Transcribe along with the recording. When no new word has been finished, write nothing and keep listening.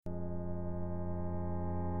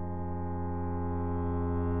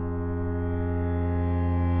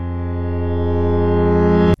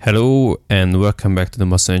Hello and welcome back to the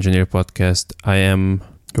Muscle Engineer Podcast. I am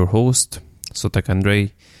your host, Sotak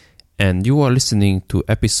Andrei, and you are listening to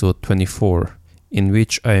episode 24, in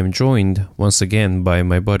which I am joined once again by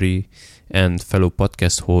my buddy and fellow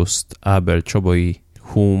podcast host, Ábel Csabai,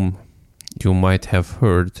 whom you might have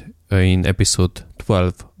heard in episode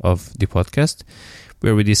 12 of the podcast,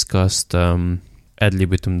 where we discussed ad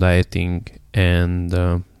libitum dieting and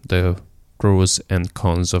the pros and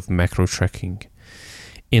cons of macro tracking.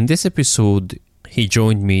 In this episode, he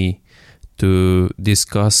joined me to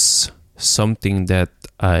discuss something that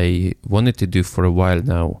I wanted to do for a while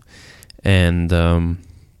now, and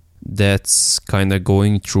that's kind of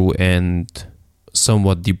going through and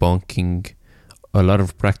somewhat debunking a lot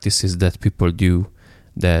of practices that people do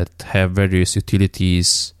that have various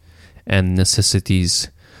utilities and necessities.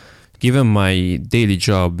 Given my daily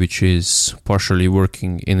job, which is partially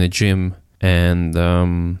working in a gym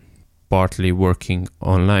and partly working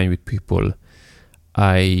online with people,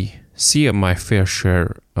 I see my fair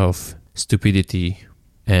share of stupidity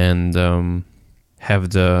and have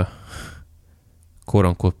the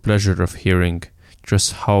quote-unquote pleasure of hearing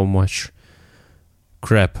just how much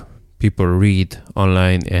crap people read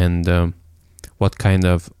online and what kind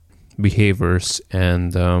of behaviors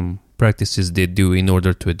and practices they do in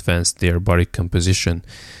order to advance their body composition.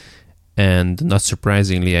 And not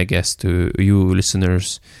surprisingly, I guess, to you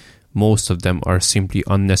listeners, most of them are simply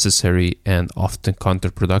unnecessary and often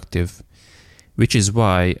counterproductive, which is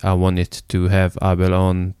why I wanted to have Ábel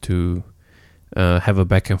on to have a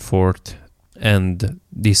back and forth and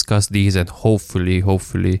discuss these and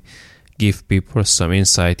hopefully give people some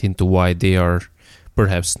insight into why they are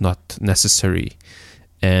perhaps not necessary.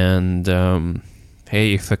 And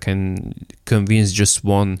hey, if I can convince just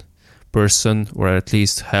one person, or at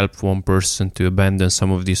least help one person to abandon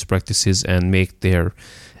some of these practices and make their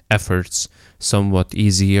efforts somewhat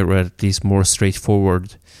easier or at least more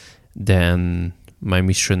straightforward, then my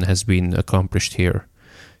mission has been accomplished here.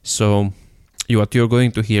 So what you're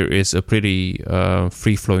going to hear is a pretty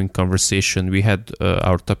free-flowing conversation. We had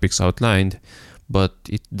our topics outlined, but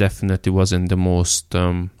it definitely wasn't the most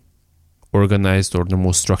organized or the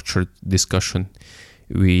most structured discussion.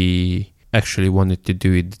 We actually wanted to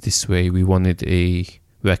do it this way. We wanted a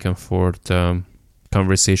back and forth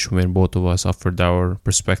conversation where both of us offered our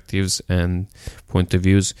perspectives and point of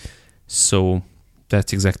views. So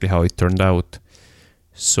that's exactly how it turned out.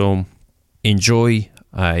 So enjoy.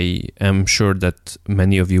 I am sure that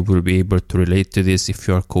many of you will be able to relate to this. If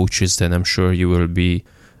you are coaches, then I'm sure you will be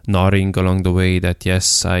nodding along the way that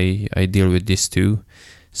yes, I deal with this too.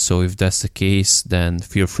 So if that's the case, then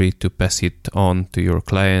feel free to pass it on to your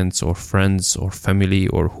clients or friends or family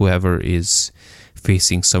or whoever is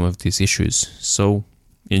facing some of these issues. So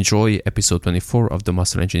enjoy episode 24 of the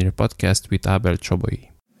Muscle Engineer Podcast with Ábel Csabai.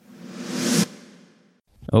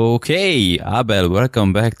 Okay, Ábel,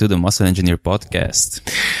 welcome back to the Muscle Engineer Podcast.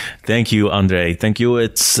 Thank you, Andrei. Thank you.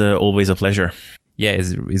 It's always a pleasure. Yeah,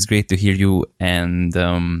 it's great to hear you, and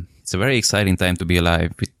it's a very exciting time to be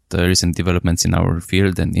alive with recent developments in our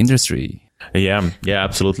field and industry. Yeah,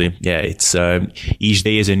 absolutely. Yeah, it's each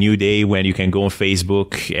day is a new day when you can go on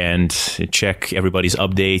Facebook and check everybody's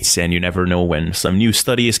updates, and you never know when some new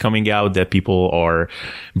study is coming out that people are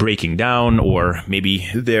breaking down, or maybe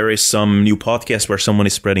there is some new podcast where someone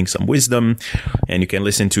is spreading some wisdom and you can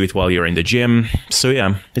listen to it while you're in the gym. So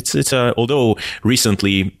yeah, it's although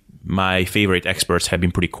recently my favorite experts have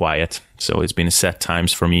been pretty quiet, so it's been sad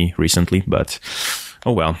times for me recently, but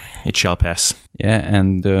oh well, it shall pass. Yeah,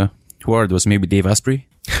 and who are those? Maybe Dave Asprey?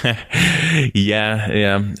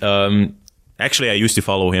 Yeah. Actually, I used to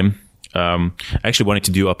follow him. I actually wanted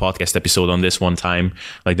to do a podcast episode on this one time,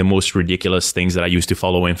 like the most ridiculous things that I used to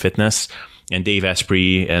follow in fitness. And Dave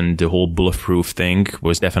Asprey and the whole bulletproof thing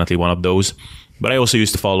was definitely one of those. But I also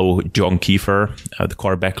used to follow John Kiefer, the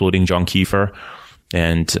carb backloading John Kiefer.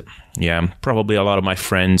 And yeah, probably a lot of my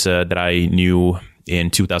friends that I knew in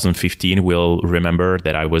 2015 will remember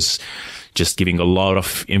that I was just giving a lot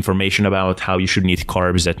of information about how you shouldn't eat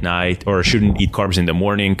carbs at night or shouldn't eat carbs in the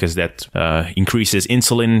morning because that increases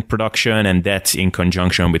insulin production, and that in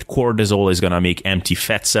conjunction with cortisol is going to make empty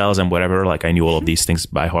fat cells and whatever. Like I knew all of these things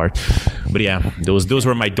by heart. But yeah, those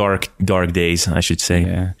were my dark days, I should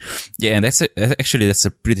say. Yeah, and that's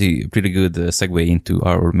a pretty good segue into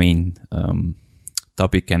our main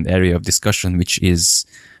topic and area of discussion, which is,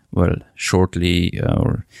 well, shortly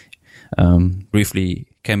or briefly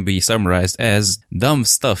can be summarized as dumb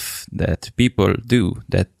stuff that people do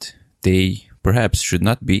that they perhaps should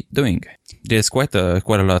not be doing. There's quite a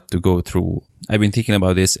lot to go through. I've been thinking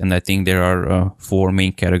about this, and I think there are 4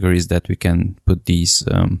 main categories that we can put these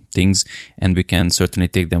things, and we can certainly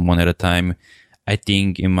take them one at a time. I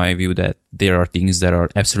think, in my view, that there are things that are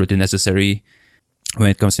absolutely necessary when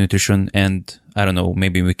it comes to nutrition, and I don't know,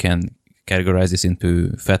 maybe we can categorize this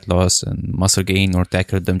into fat loss and muscle gain, or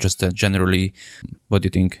tackle them just generally. What do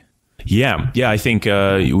you think? Yeah, I think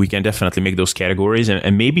we can definitely make those categories,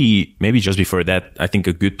 and maybe just before that, I think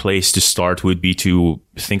a good place to start would be to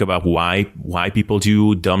think about why people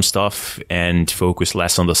do dumb stuff and focus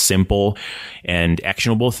less on the simple and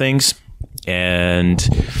actionable things. And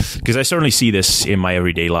because I certainly see this in my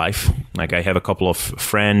everyday life, like I have a couple of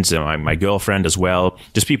friends and my girlfriend as well,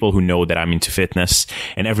 just people who know that I'm into fitness,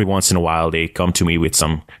 and every once in a while they come to me with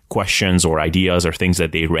some questions or ideas or things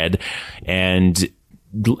that they read, and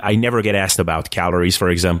I never get asked about calories, for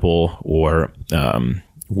example, or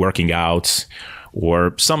working out,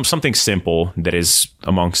 or something simple that is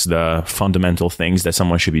amongst the fundamental things that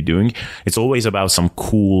someone should be doing. It's always about some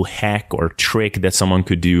cool hack or trick that someone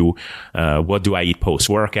could do. What do I eat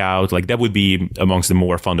post-workout? Like that would be amongst the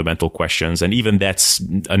more fundamental questions. And even that's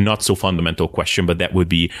a not so fundamental question, but that would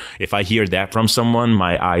be, if I hear that from someone,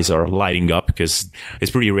 my eyes are lighting up, because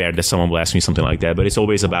it's pretty rare that someone will ask me something like that. But it's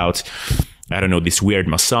always about, I don't know, this weird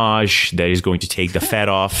massage that is going to take the fat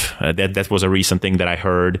off. That was a recent thing that I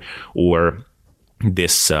heard. Or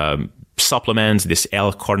this supplement, this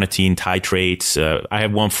L-carnitine titrate. I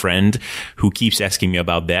have one friend who keeps asking me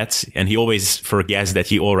about that, and he always forgets that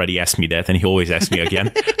he already asked me that, and he always asks me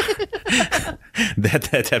again.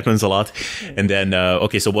 That happens a lot. And then,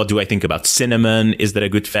 okay, so what do I think about cinnamon? Is that a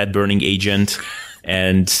good fat burning agent?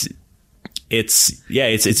 And it's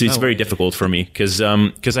very difficult for me, because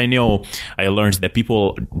I know I learned that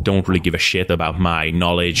people don't really give a shit about my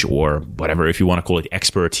knowledge, or whatever, if you want to call it,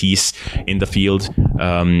 expertise in the field.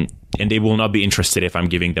 And they will not be interested if I'm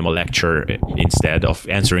giving them a lecture. Instead of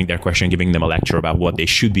answering their question, giving them a lecture about what they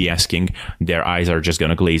should be asking, their eyes are just going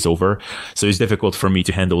to glaze over. So it's difficult for me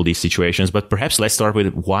to handle these situations. But perhaps let's start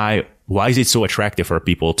with why is it so attractive for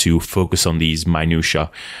people to focus on these minutiae?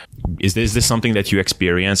 Is this something that you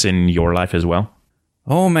experience in your life as well?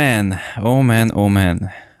 Oh man.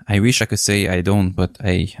 I wish I could say I don't, but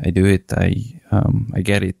I do it. I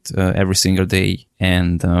get it every single day.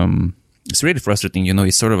 And it's really frustrating,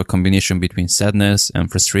 it's sort of a combination between sadness and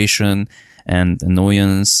frustration and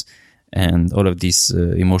annoyance and all of these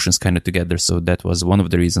emotions kind of together. So that was one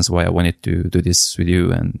of the reasons why I wanted to do this with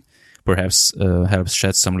you, and perhaps help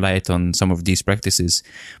shed some light on some of these practices.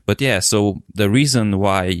 But yeah, so the reason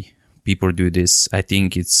why people do this, I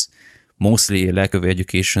think it's mostly a lack of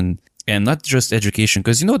education, and not just education,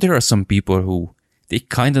 because, there are some people who they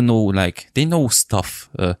kind of know, like they know stuff,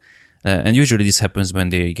 and usually this happens when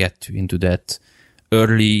they get into that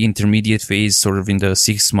early intermediate phase, sort of in the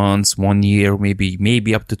 6 months, 1 year,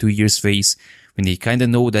 maybe up to 2 years phase, when they kind of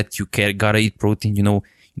know that you gotta eat protein.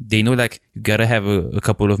 They know, like, you gotta have a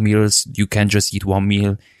couple of meals. You can't just eat one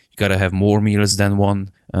meal. You gotta have more meals than one.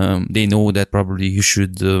 They know that probably you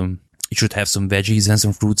should have some veggies and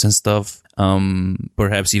some fruits and stuff.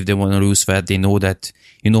 Perhaps if they want to lose fat, they know that,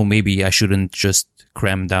 maybe I shouldn't just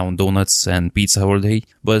cram down donuts and pizza all day.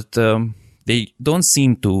 But they don't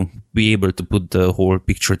seem to be able to put the whole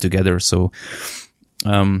picture together. So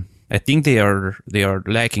I think they are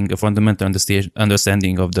lacking a fundamental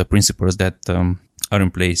understanding of the principles that are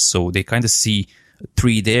in place. So they kind of see a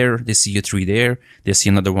tree there, they see a tree there, they see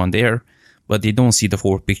another one there, but they don't see the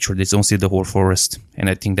whole picture. They don't see the whole forest. And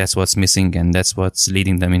I think that's what's missing, and that's what's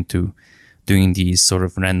leading them into doing these sort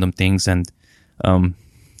of random things and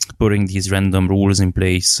putting these random rules in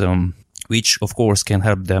place, which of course can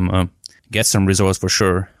help them get some results for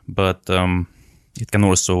sure, but it can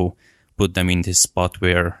also put them in this spot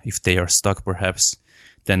where if they are stuck perhaps,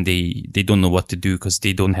 then they don't know what to do because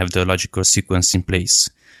they don't have the logical sequence in place.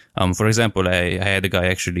 For example, I had a guy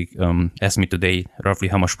actually ask me today roughly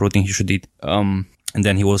how much protein he should eat, and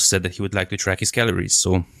then he also said that he would like to track his calories.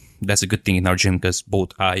 So that's a good thing in our gym, because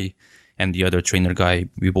both I and the other trainer guy,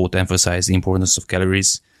 we both emphasize the importance of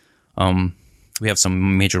calories. We have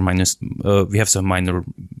some minor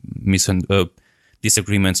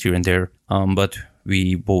disagreements here and there, but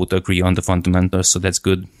we both agree on the fundamentals, so that's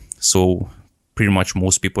good. So pretty much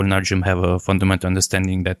most people in our gym have a fundamental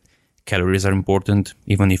understanding that calories are important,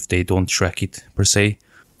 even if they don't track it per se.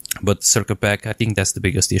 But circle back, I think that's the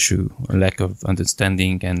biggest issue: a lack of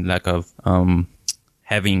understanding and lack of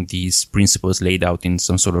having these principles laid out in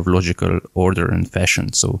some sort of logical order and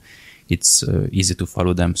fashion. So it's easy to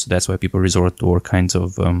follow them. So that's why people resort to all kinds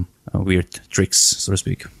of weird tricks, so to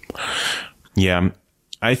speak. Yeah,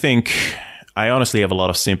 I think I honestly have a lot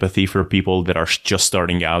of sympathy for people that are just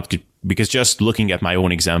starting out, because just looking at my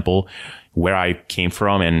own example, where I came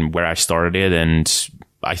from and where I started it, and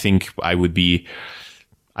I think I would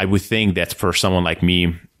think that for someone like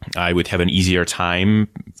me, I would have an easier time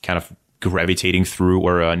kind of gravitating through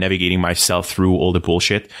or navigating myself through all the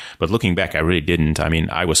bullshit. But looking back, I really didn't. I mean,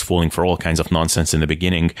 I was falling for all kinds of nonsense in the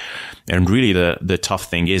beginning. And really the tough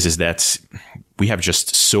thing is that we have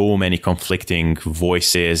just so many conflicting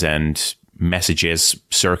voices and messages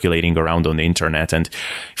circulating around on the internet, and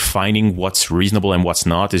finding what's reasonable and what's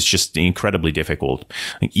not is just incredibly difficult.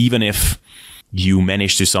 Even if you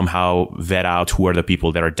manage to somehow vet out who are the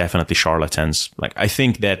people that are definitely charlatans. Like, I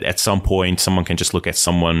think that at some point, someone can just look at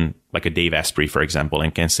someone like a Dave Asprey, for example,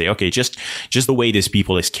 and can say, okay, just the way this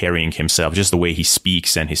people is carrying himself, just the way he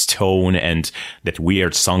speaks and his tone and that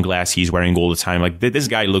weird sunglass he's wearing all the time. Like, this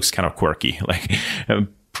guy looks kind of quirky. Like,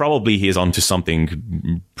 probably he is onto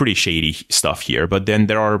something pretty shady stuff here. But then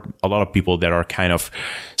there are a lot of people that are kind of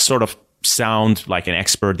sort of sound like an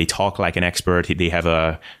expert. They talk like an expert. They have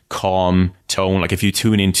a calm tone. Like, if you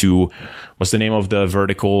tune into, what's the name of the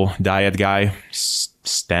vertical diet guy?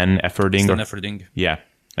 Stan Efferding. Yeah.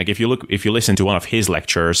 Like, if you listen to one of his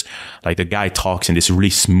lectures, like, the guy talks in this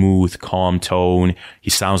really smooth, calm tone.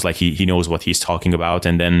 He sounds like he knows what he's talking about.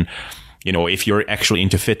 And then, if you're actually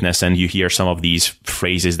into fitness and you hear some of these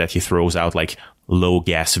phrases that he throws out, like low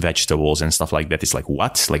gas vegetables and stuff like that, it's like,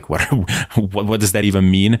 what? Like, what does that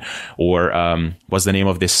even mean? Or what's the name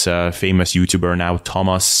of this famous YouTuber now,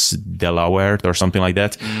 Thomas Delaware or something like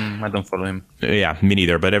that? I don't follow him. Yeah, me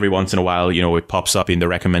neither. But every once in a while, it pops up in the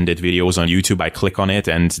recommended videos on YouTube. I click on it,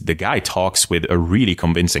 and the guy talks with a really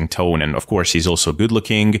convincing tone. And of course, he's also good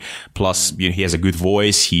looking. Plus, he has a good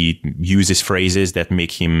voice. He uses phrases that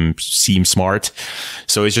make him seem smart.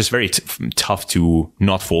 So it's just very tough to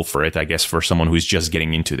not fall for it, I guess, for someone who's just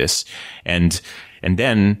getting into this. And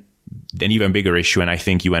then an even bigger issue, and I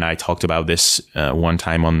think you and I talked about this one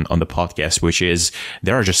time on the podcast, which is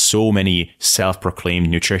there are just so many self-proclaimed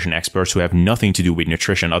nutrition experts who have nothing to do with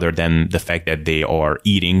nutrition other than the fact that they are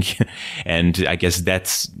eating. And I guess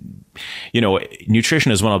that's,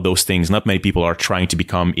 nutrition is one of those things. Not many people are trying to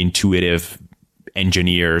become intuitive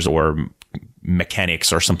engineers or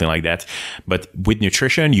mechanics or something like that. But with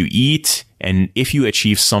nutrition, you eat, and if you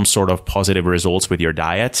achieve some sort of positive results with your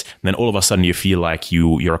diet, then all of a sudden you feel like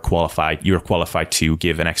you're qualified to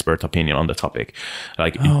give an expert opinion on the topic.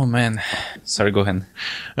 Like, oh man, sorry, go ahead.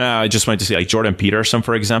 I just wanted to say, like, Jordan Peterson,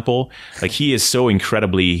 for example, like, he is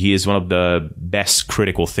one of the best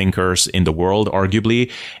critical thinkers in the world,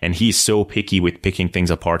 arguably. And he's so picky with picking things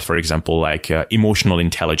apart. For example, like emotional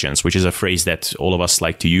intelligence, which is a phrase that all of us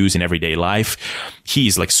like to use in everyday life.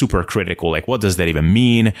 He's like super critical. Like, what does that even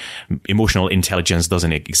mean? Emotional intelligence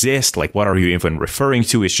doesn't exist. Like, what are you even referring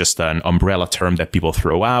to? It's just an umbrella term that people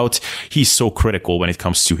throw out. He's so critical when it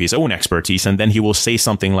comes to his own expertise. And then he will say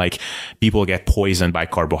something like, people get poisoned by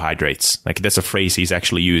carbohydrates. Like, that's a phrase he's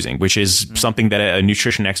actually using, which is something that a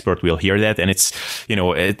nutrition expert will hear that. And it's,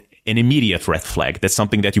 an immediate red flag. That's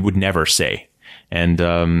something that you would never say.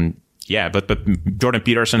 And, yeah, but Jordan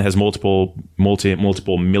Peterson has multiple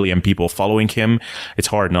million people following him. It's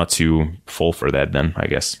hard not to fall for that then, I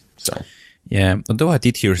guess. So. Yeah, although I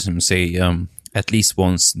did hear him say at least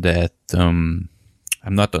once that I'm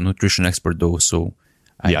not a nutrition expert though, so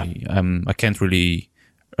I can't really.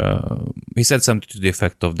 He said something to the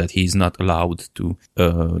effect of that he's not allowed to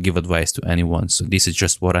give advice to anyone. So this is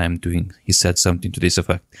just what I'm doing. He said something to this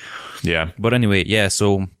effect. Yeah. But anyway, yeah.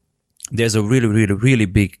 So there's a really, really, really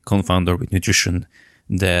big confounder with nutrition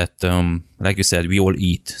that, like you said, we all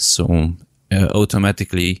eat. So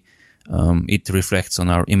automatically. It reflects on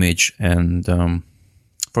our image. And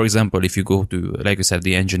for example, if you go to, like you said,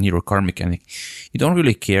 the engineer or car mechanic, you don't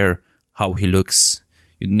really care how he looks.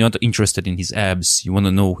 You're not interested in his abs. You want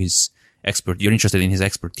to know you're interested in his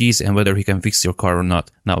expertise and whether he can fix your car or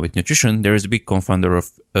not. Now with nutrition, there is a big confounder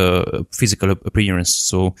of physical appearance.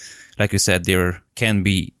 So like you said, there can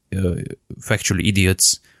be factually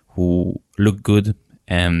idiots who look good,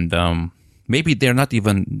 and maybe they're not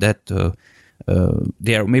even that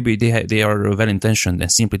they are well intentioned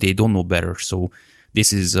and simply they don't know better. So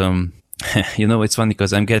this is it's funny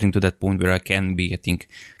because I'm getting to that point where I can be, I think,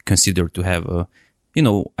 considered to have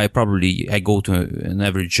I go to an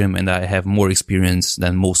average gym and I have more experience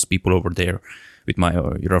than most people over there with my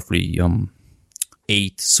roughly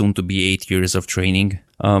 8 years of training,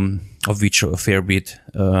 of which a fair bit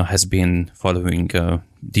has been following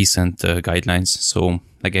decent guidelines. So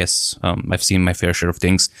I guess I've seen my fair share of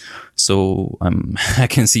things. So I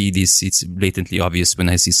can see this. It's blatantly obvious when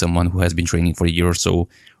I see someone who has been training for a year or so,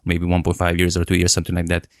 maybe 1.5 years or 2 years, something like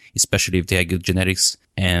that, especially if they have good genetics.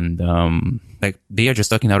 And like they are just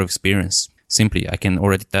talking out of experience. Simply, I can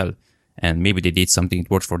already tell. And maybe they did something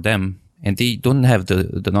that worked for them. And they don't have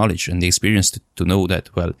the knowledge and the experience to know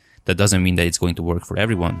that, well, that doesn't mean that it's going to work for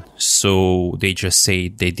everyone. So they just say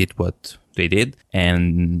they did what they did,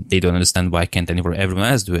 and they don't understand why can't everyone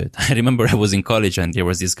else do it. I remember I was in college and there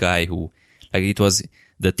was this guy who, like, it was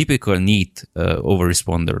the typical NEAT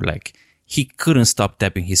over-responder. Like, he couldn't stop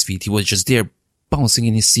tapping his feet. He was just there bouncing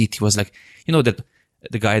in his seat. He was like, you know, that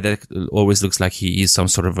the guy that always looks like he is some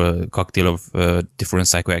sort of a cocktail of different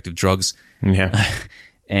psychoactive drugs. Yeah.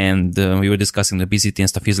 And we were discussing obesity and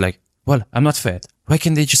stuff. He's like, well, I'm not fat. Why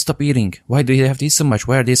can't they just stop eating? Why do they have to eat so much?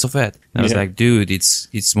 Why are they so fat? And I was like, dude,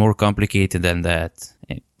 it's more complicated than that.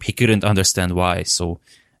 And he couldn't understand why. So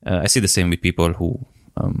I see the same with people who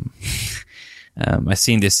I've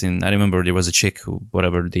seen this I remember there was a chick who,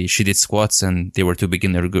 she did squats and they were two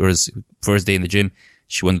beginner girls. First day in the gym,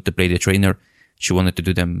 she wanted to play the trainer. She wanted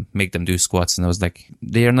to make them do squats. And I was like,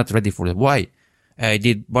 they are not ready for it. Why? I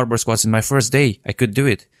did barbell squats in my first day. I could do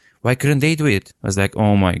it. Why couldn't they do it? I was like,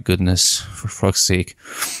 oh my goodness, for fuck's sake.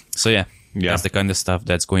 So yeah, that's the kind of stuff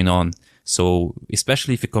that's going on. So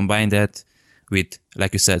especially if you combine that with,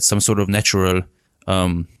 like you said, some sort of natural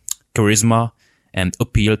charisma and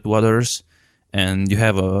appeal to others, and you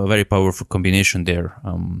have a very powerful combination there,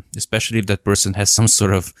 especially if that person has some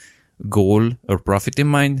sort of goal or profit in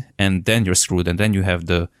mind, and then you're screwed. And then you have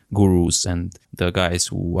the gurus and the guys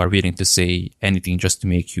who are willing to say anything just to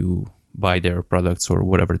make you buy their products or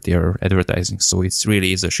whatever they're advertising. So it's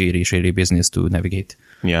really is a shady business to navigate.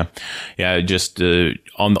 Yeah. Just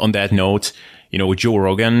on that note, you know, with Joe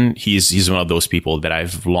Rogan, he's one of those people that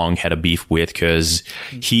I've long had a beef with because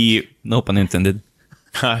no pun intended.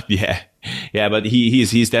 Yeah, but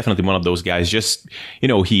he's definitely one of those guys. Just, you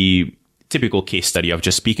know, typical case study of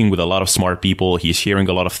just speaking with a lot of smart people. He's hearing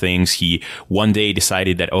a lot of things. He one day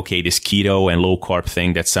decided that, okay, this keto and low carb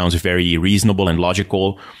thing, that sounds very reasonable and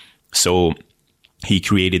logical. So he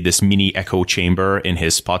created this mini echo chamber in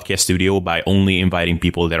his podcast studio by only inviting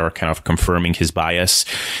people that are kind of confirming his bias.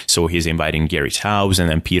 So he's inviting Gary Taubes and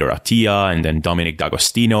then Peter Attia and then Dominic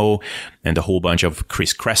D'Agostino and a whole bunch of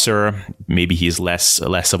Chris Kresser. Maybe he's less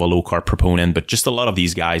of a low carb proponent, but just a lot of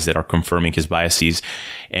these guys that are confirming his biases.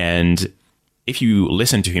 And if you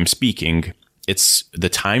listen to him speaking, it's the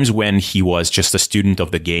times when he was just a student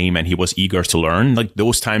of the game and he was eager to learn. Like,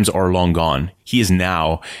 those times are long gone. He is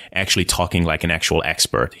now actually talking like an actual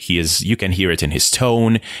expert. You can hear it in his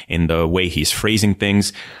tone, in the way he's phrasing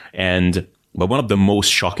things. But one of the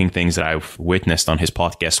most shocking things that I've witnessed on his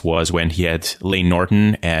podcast was when he had Layne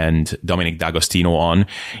Norton and Dominic D'Agostino on.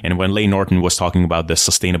 And when Layne Norton was talking about the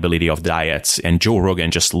sustainability of diets, and Joe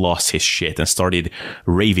Rogan just lost his shit and started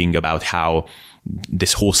raving about how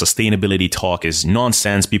this whole sustainability talk is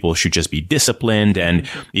nonsense. People should just be disciplined. And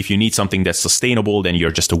if you need something that's sustainable, then you're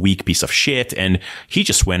just a weak piece of shit. And he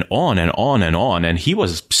just went on and on and on. And he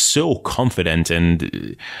was so confident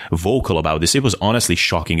and vocal about this. It was honestly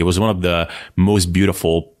shocking. It was one of the most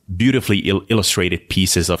beautifully illustrated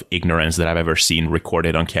pieces of ignorance that I've ever seen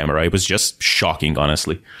recorded on camera. It was just shocking,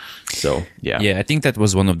 honestly. So, yeah. Yeah, I think that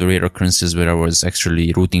was one of the rare occurrences where I was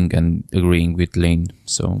actually rooting and agreeing with Layne.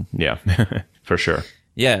 So, yeah. For sure.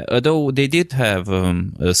 Yeah, although they did have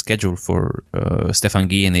a schedule for Stefan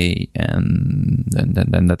Guillenet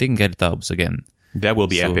and I think Gary Taubes again. That will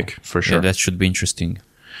be epic, for sure. Yeah, that should be interesting.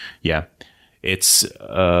 Yeah. It's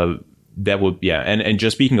that would, yeah. And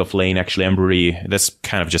just speaking of Layne, actually, that's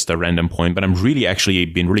kind of just a random point, but I'm really actually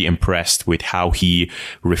been really impressed with how he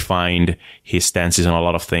refined his stances on a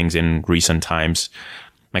lot of things in recent times.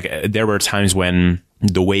 Like, there were times when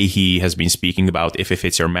the way he has been speaking about if it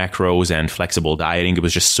fits your macros and flexible dieting, it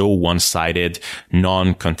was just so one-sided,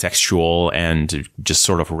 non-contextual, and just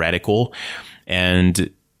sort of radical. And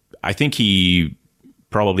I think he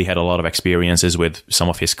probably had a lot of experiences with some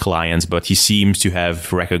of his clients, but he seems to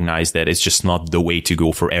have recognized that it's just not the way to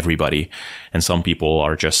go for everybody. And some people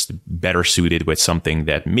are just better suited with something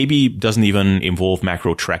that maybe doesn't even involve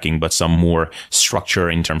macro tracking, but some more structure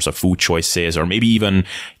in terms of food choices, or maybe even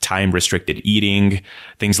time restricted eating,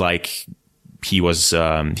 things like he was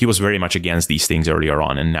very much against these things earlier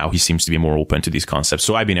on, and now he seems to be more open to these concepts.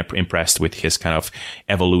 So I've been impressed with his kind of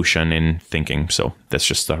evolution in thinking. So that's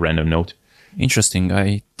just a random note. Interesting.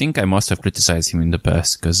 I think I must have criticized him in the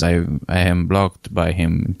past because I am blocked by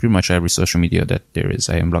him in pretty much every social media that there is.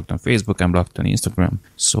 I am blocked on Facebook. I'm blocked on Instagram.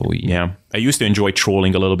 So yeah. I used to enjoy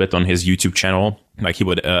trolling a little bit on his YouTube channel. Like he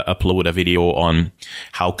would upload a video on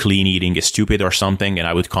how clean eating is stupid or something. And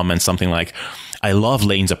I would comment something like, I love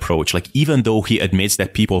Lane's approach. Like, even though he admits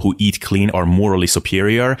that people who eat clean are morally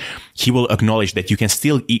superior, he will acknowledge that you can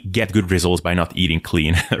still get good results by not eating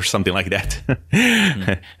clean or something like that.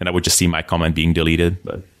 And I would just see my comment being deleted.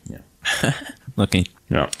 But yeah. Okay.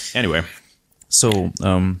 Yeah. Anyway. So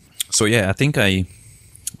yeah, I think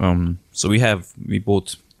so we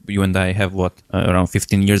both, you and I have around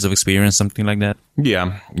 15 years of experience, something like that.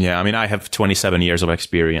 Yeah. I mean, I have 27 years of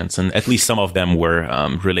experience, and at least some of them were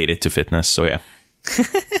related to fitness. So yeah.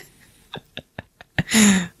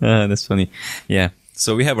 That's funny. Yeah.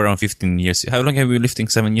 So we have around 15 years. How long have we been lifting?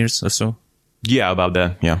 7 years or so? Yeah, about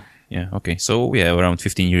that. Yeah. Yeah. Okay. So we have around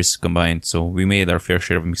 15 years combined. So we made our fair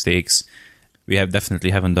share of mistakes. We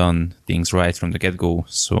definitely haven't done things right from the get-go.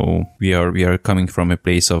 So we are coming from a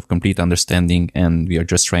place of complete understanding, and we are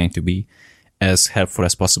just trying to be as helpful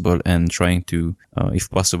as possible and trying to, if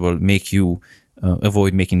possible, make you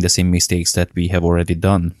avoid making the same mistakes that we have already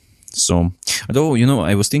done. So, although,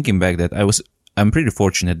 I was thinking back that I'm pretty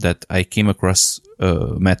fortunate that I came across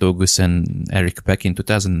Matt August and Eric back in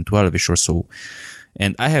 2012-ish or so.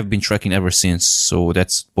 And I have been tracking ever since, so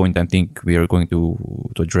that's the point I think we are going to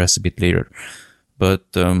address a bit later. But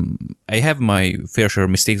I have my fair share of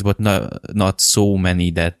mistakes, but not so many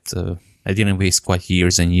that I didn't waste quite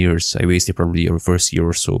years and years. I wasted probably a first year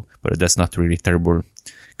or so, but that's not really terrible,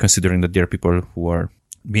 considering that there are people who are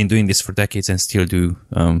been doing this for decades and still do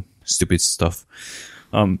stupid stuff.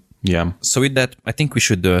 Yeah. So with that, I think we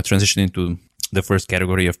should transition into the first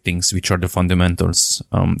category of things, which are the fundamentals,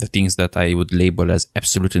 the things that I would label as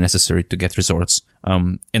absolutely necessary to get results.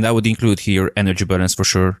 And I would include here energy balance for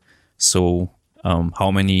sure. So, how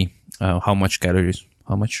many calories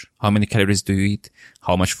do you eat?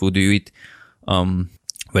 How much food do you eat?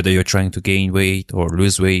 Whether you're trying to gain weight or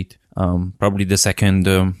lose weight. Probably the second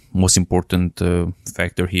most important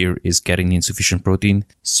factor here is getting in sufficient protein.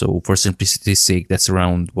 So for simplicity's sake, that's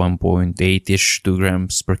around 1.8-ish, 2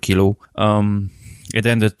 grams per kilo. And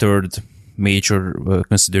then the third major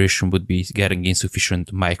consideration would be getting in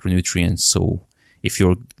sufficient micronutrients. So if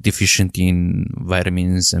you're deficient in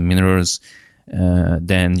vitamins and minerals,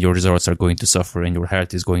 then your results are going to suffer and your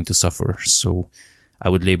health is going to suffer. So I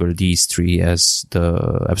would label these three as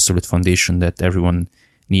the absolute foundation that everyone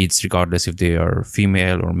needs, regardless if they are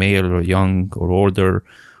female or male or young or older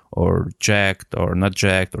or jacked or not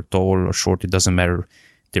jacked or tall or short. It doesn't matter.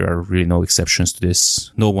 There are really no exceptions to this.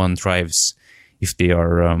 No one thrives if they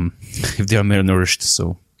are malnourished.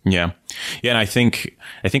 So yeah. And I think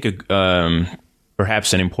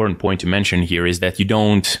perhaps an important point to mention here is that you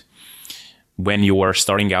don't. When you are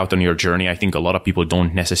starting out on your journey, I think a lot of people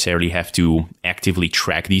don't necessarily have to actively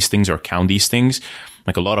track these things or count these things.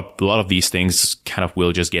 Like a lot of these things kind of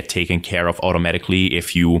will just get taken care of automatically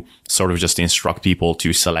if you sort of just instruct people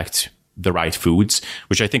to select the right foods,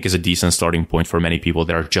 which I think is a decent starting point for many people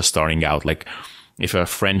that are just starting out. Like if a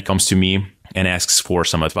friend comes to me and asks for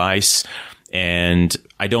some advice, and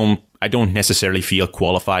I don't necessarily feel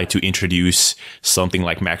qualified to introduce something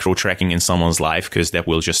like macro tracking in someone's life, because that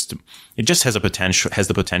will it just has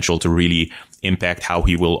the potential to really impact how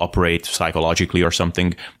he will operate psychologically or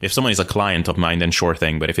something. If someone is a client of mine, then sure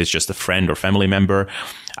thing. But if it's just a friend or family member,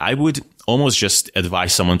 I would almost just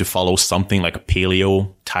advise someone to follow something like a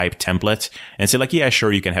paleo type template and say like, yeah,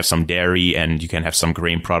 sure, you can have some dairy and you can have some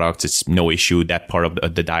grain products. It's no issue. That part of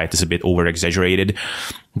the diet is a bit over exaggerated.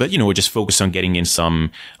 But, just focus on getting in some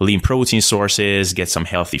lean protein sources, get some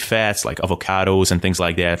healthy fats like avocados and things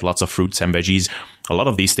like that, lots of fruits and veggies. A lot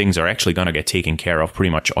of these things are actually going to get taken care of pretty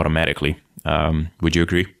much automatically. Would you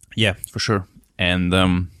agree? Yeah, for sure. And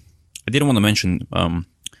I didn't want to mention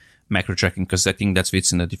macro tracking because I think that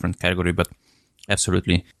fits in a different category, but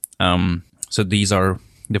absolutely. So these are,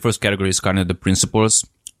 the first category is kind of the principles,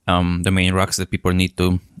 the main rocks that people need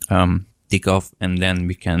to tick off, and then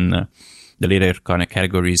we can... the later kind of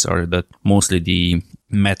categories are mostly the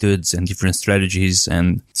methods and different strategies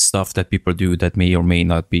and stuff that people do that may or may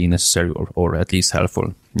not be necessary or at least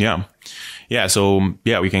helpful. Yeah. So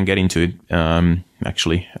we can get into it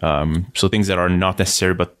actually. So things that are not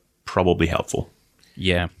necessary but probably helpful.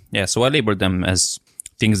 Yeah. So I labeled them as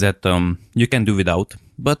things that you can do without,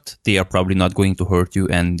 but they are probably not going to hurt you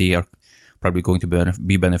and they are probably going to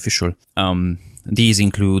be beneficial. These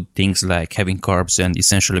include things like having carbs and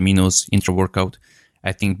essential aminos intra-workout.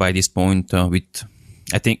 I think by this point,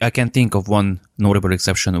 I can think of one notable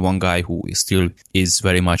exception, one guy who still is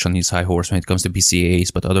very much on his high horse when it comes to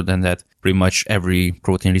BCAAs. But other than that, pretty much every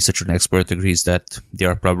protein researcher and expert agrees that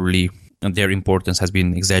their importance has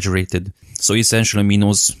been exaggerated. So essential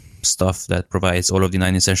aminos, stuff that provides all of the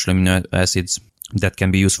 9 essential amino acids, that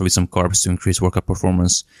can be useful with some carbs to increase workout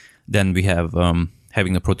performance. Then we have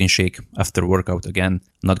having a protein shake after workout, again,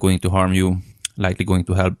 not going to harm you, likely going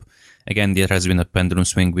to help. Again, there has been a pendulum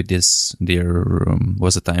swing with this. There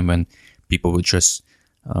was a time when people would just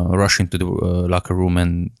rush into the locker room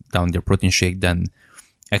and down their protein shake. Then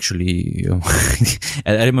actually,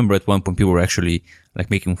 I remember at one point people were actually like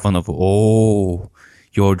making fun of, oh,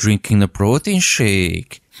 you're drinking a protein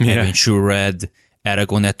shake. Yeah. Haven't you read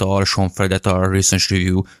Aragon et al., Schoenfeld et al. Research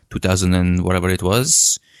review 2000 and whatever it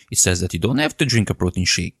was? It says that you don't have to drink a protein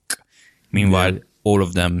shake. Meanwhile, all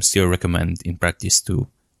of them still recommend in practice to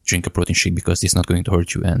drink a protein shake because it's not going to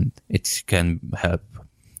hurt you and it can help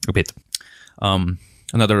a bit.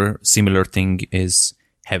 Another similar thing is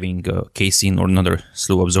having casein or another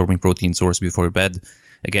slow absorbing protein source before bed.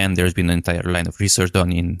 Again, there's been an entire line of research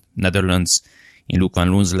done in Netherlands, in Luc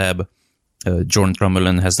van Loon's lab. Jorn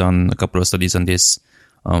Trummelen has done a couple of studies on this.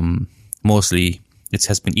 Mostly it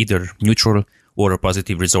has been either neutral or a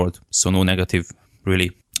positive result, so no negative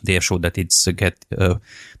really. They have showed that it's the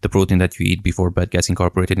protein that you eat before bed gets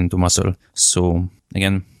incorporated into muscle. So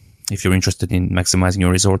again, if you're interested in maximizing your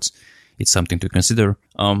results, it's something to consider.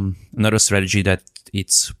 Another strategy that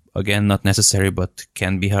it's again not necessary but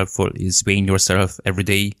can be helpful is weighing yourself every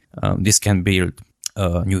day. This can build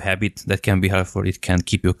a new habit that can be helpful. It can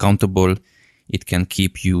keep you accountable. It can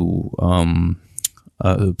keep you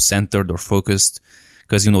centered or focused.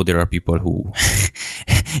 Because, there are people who,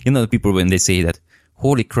 people when they say that,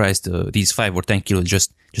 holy Christ, these 5 or 10 kilos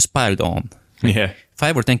just piled on. Yeah.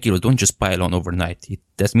 5 or 10 kilos don't just pile on overnight.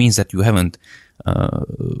 That means that you haven't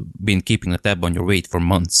been keeping a tab on your weight for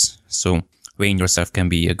months. So weighing yourself can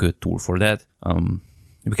be a good tool for that.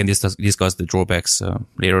 We can discuss the drawbacks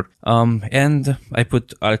later. And I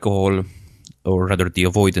put alcohol, or rather the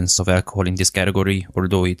avoidance of alcohol, in this category,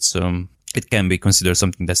 although it can be considered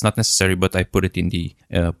something that's not necessary, but I put it in the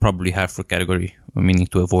probably harmful category, meaning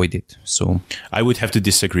to avoid it. So I would have to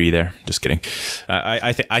disagree there. Just kidding.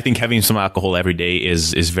 I think having some alcohol every day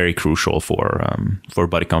is very crucial for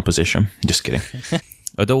body composition. Just kidding.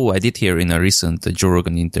 Although I did hear in a recent Joe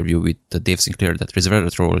Rogan interview with Dave Sinclair that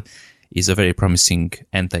resveratrol is a very promising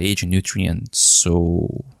anti-aging nutrient.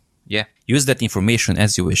 So yeah, use that information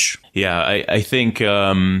as you wish. Yeah, I think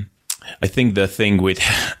the thing with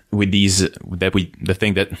these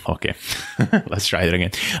okay, let's try it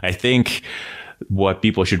again. I think what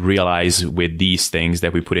people should realize with these things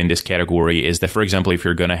that we put in this category is that, for example, if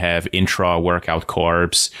you're going to have intra-workout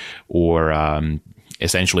carbs or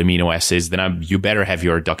essentially amino acids, then you better have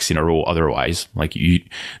your ducks in a row. Otherwise, the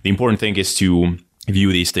important thing is to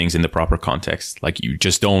view these things in the proper context. Like, you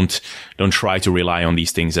just don't try to rely on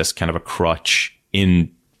these things as kind of a crutch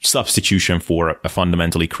in substitution for a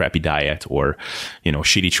fundamentally crappy diet or,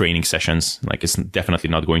 shitty training sessions. Like, it's definitely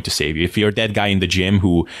not going to save you. If you're that guy in the gym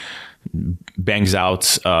who bangs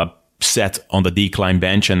out a set on the decline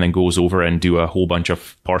bench and then goes over and do a whole bunch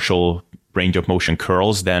of partial range of motion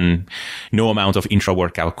curls, then no amount of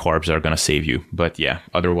intra-workout carbs are going to save you. But yeah,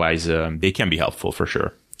 otherwise, they can be helpful for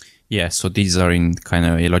sure. Yeah, so these are in kind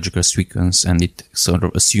of a logical sequence, and it sort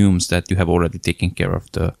of assumes that you have already taken care of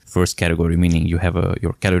the first category, meaning you have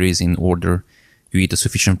your calories in order, you eat a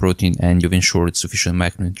sufficient protein, and you've ensured sufficient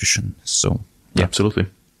macronutrition. So, yeah. Absolutely.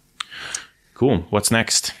 Cool. What's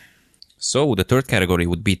next? So the third category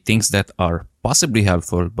would be things that are possibly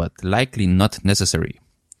helpful, but likely not necessary.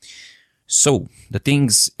 So the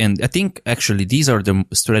things, and I think actually these are the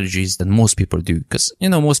strategies that most people do, because,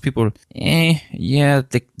 most people,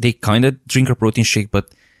 they kind of drink a protein shake, but,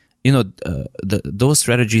 those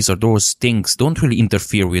strategies or those things don't really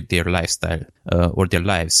interfere with their lifestyle, or their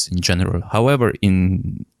lives in general. However,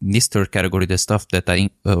 in this third category, the stuff that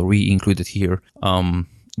we included here,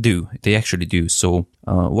 they actually do. So,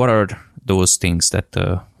 what are those things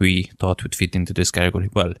that, we thought would fit into this category?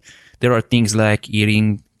 Well, there are things like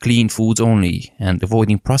eating clean foods only and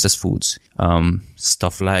avoiding processed foods.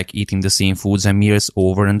 Stuff like eating the same foods and meals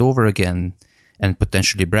over and over again and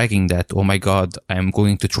potentially bragging that, oh my God, I'm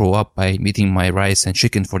going to throw up by eating my rice and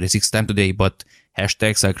chicken for the 6th time today, but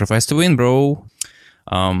 #sacrifice to win, bro.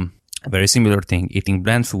 A very similar thing, eating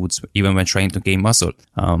bland foods even when trying to gain muscle.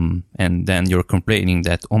 And then you're complaining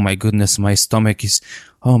that, oh my goodness, my stomach is,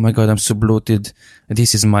 oh my God, I'm so bloated.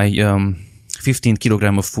 This is my 15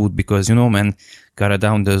 kilogram of food because, man, gotta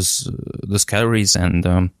down those calories,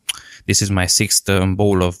 and this is my 6th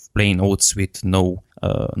bowl of plain oats with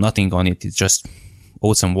nothing on it. It's just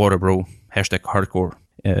oats and water, bro. #hardcore.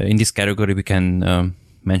 In this category, we can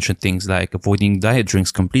mention things like avoiding diet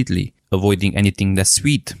drinks completely, avoiding anything that's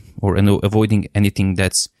sweet, or avoiding anything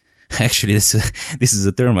that's actually this is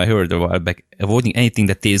a term I heard a while back. Avoiding anything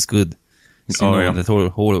that tastes good. So, that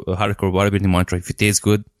whole hardcore bodybuilding mantra, if it tastes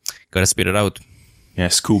good, gotta spit it out. Yeah,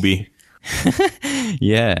 Scooby.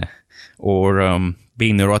 Yeah. Or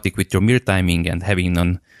being neurotic with your meal timing and having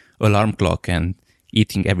an alarm clock and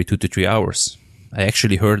eating every 2 to 3 hours. I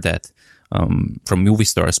actually heard that from movie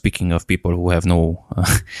stars, speaking of people who have no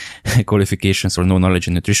qualifications or no knowledge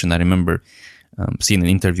in nutrition. I remember seeing an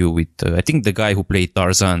interview with, I think, the guy who played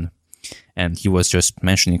Tarzan, and he was just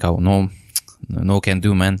mentioning how no can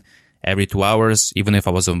do, man. Every 2 hours, even if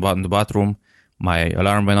I was in the bathroom, my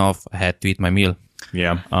alarm went off, I had to eat my meal.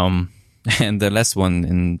 Yeah. And the last one,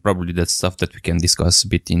 and probably that stuff that we can discuss a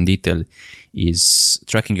bit in detail, is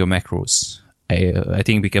tracking your macros. I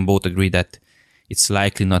think we can both agree that it's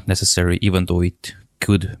likely not necessary, even though it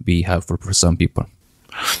could be helpful for some people.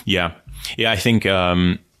 Yeah. I think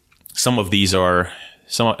some of these are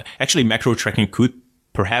actually macro tracking could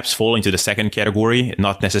perhaps fall into the second category,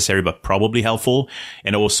 not necessary, but probably helpful.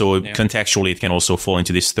 And also contextually, it can also fall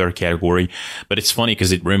into this third category. But it's funny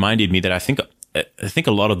because it reminded me that I think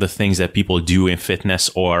a lot of the things that people do in fitness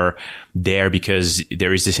are there because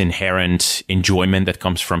there is this inherent enjoyment that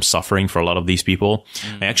comes from suffering for a lot of these people.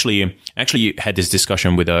 I actually had this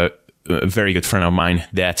discussion with a very good friend of mine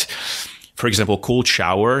that, for example, cold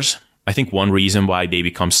showers, I think one reason why they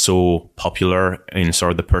become so popular in sort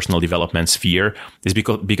of the personal development sphere is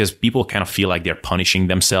because people kind of feel like they're punishing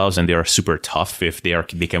themselves and they're super tough if they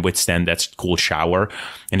can withstand that cold shower.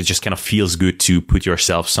 And it just kind of feels good to put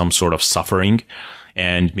yourself some sort of suffering.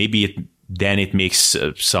 And maybe then it makes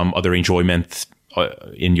some other enjoyment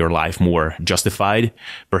in your life more justified.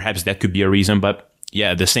 Perhaps that could be a reason, but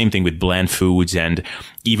yeah, the same thing with bland foods. And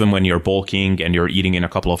even when you're bulking and you're eating in a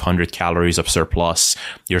couple of 100 calories of surplus,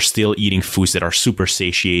 you're still eating foods that are super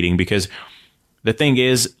satiating, because the thing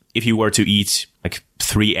is, if you were to eat like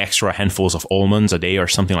 3 extra handfuls of almonds a day or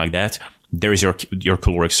something like that, there is your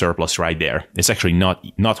caloric surplus right there. It's actually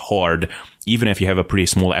not hard. Even if you have a pretty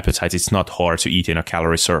small appetite, it's not hard to eat in a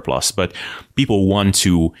calorie surplus, but people want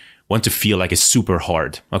to feel like it's super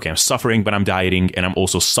hard. Okay, I'm suffering when I'm dieting, and I'm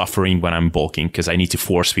also suffering when I'm bulking because I need to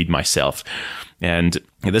force feed myself. And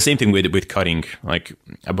the same thing with cutting. Like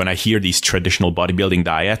when I hear these traditional bodybuilding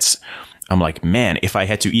diets, I'm like, man, if I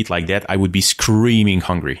had to eat like that, I would be screaming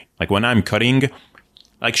hungry. Like when I'm cutting,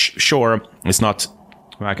 like sure, it's not,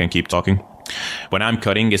 I can keep talking. When I'm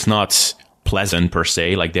cutting, it's not pleasant per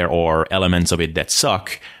se. Like there are elements of it that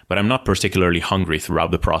suck, but I'm not particularly hungry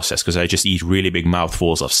throughout the process because I just eat really big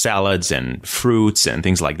mouthfuls of salads and fruits and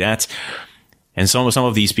things like that. And some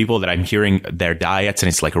of these people that I'm hearing their diets, and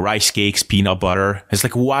it's like rice cakes, peanut butter. It's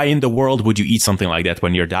like, why in the world would you eat something like that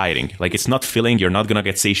when you're dieting? Like it's not filling. You're not going to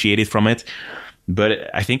get satiated from it. But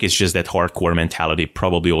I think it's just that hardcore mentality,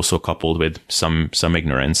 probably also coupled with some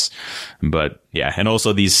ignorance. But yeah, and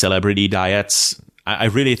also these celebrity diets, I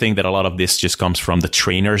really think that a lot of this just comes from the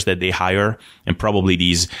trainers that they hire, and probably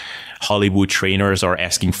these Hollywood trainers are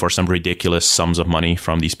asking for some ridiculous sums of money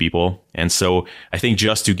from these people. And so I think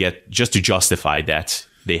just to justify that,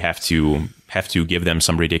 they have to give them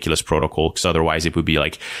some ridiculous protocol, because otherwise it would be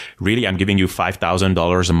like, really, I'm giving you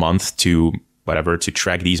 $5,000 a month to whatever, to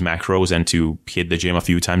track these macros and to hit the gym a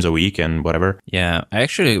few times a week and whatever. Yeah, I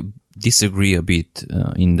actually disagree a bit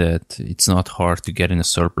in that it's not hard to get in a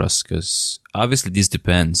surplus, because obviously this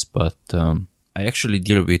depends, but I actually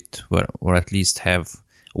deal with, or at least have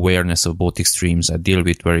awareness of both extremes. I deal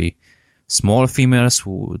with very small females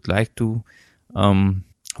who would like to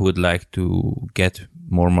get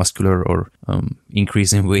more muscular or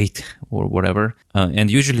increase in weight or whatever. And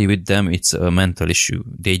usually with them, it's a mental issue.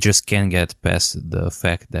 They just can't get past the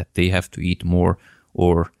fact that they have to eat more,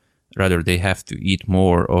 or rather they have to eat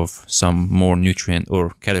more of some more nutrient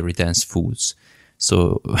or calorie dense foods.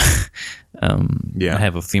 So I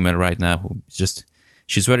have a female right now who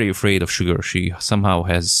she's very afraid of sugar. She somehow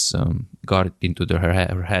has got it into her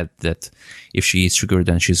head that if she eats sugar,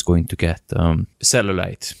 then she's going to get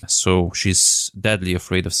cellulite. So she's deadly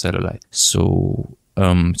afraid of cellulite. So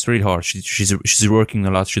it's really hard. She's working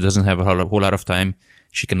a lot. She doesn't have a whole lot of time.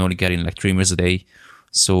 She can only get in like 3 meals a day.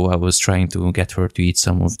 So I was trying to get her to eat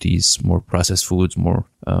some of these more processed foods, more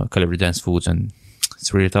calorie dense foods, and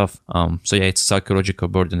it's really tough. So yeah, it's a psychological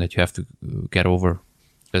burden that you have to get over.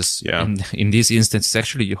 Because in this instance, it's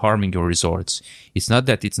actually harming your results. It's not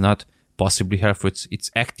that it's not possibly helpful,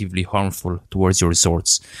 it's actively harmful towards your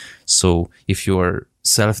results. So if your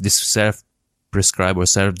self-prescribed or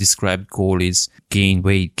self-described goal is gain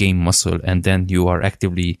weight, gain muscle, and then you are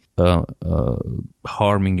actively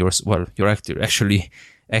harming you're actually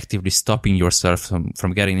actively stopping yourself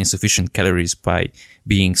from getting insufficient calories by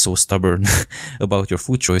being so stubborn about your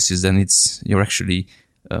food choices, then your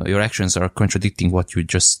actions are contradicting what you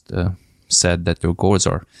just set that your goals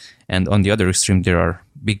are. And on the other extreme, there are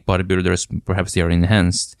big bodybuilders, perhaps they are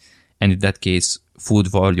enhanced. And in that case, food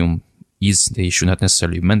volume is the issue, not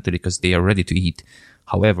necessarily mentally, because they are ready to eat.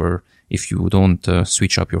 However, if you don't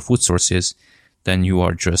switch up your food sources, then you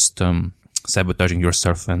are just sabotaging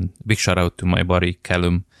yourself. And big shout out to my buddy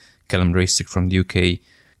Callum Raystick from the UK,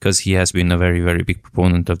 because he has been a very, very big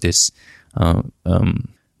proponent of this,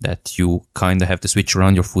 that you kind of have to switch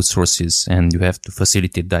around your food sources and you have to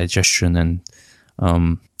facilitate digestion. And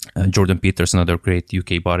Jordan Peters, another great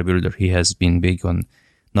UK bodybuilder, he has been big on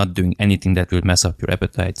not doing anything that will mess up your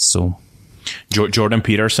appetite. So Jordan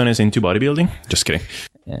Peterson is into bodybuilding? Just kidding.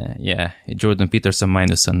 Yeah, Jordan Peterson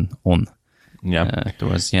minus an on. Yeah.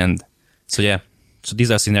 Towards the end. So yeah, so these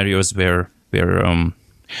are scenarios where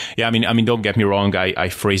yeah, I mean, don't get me wrong. I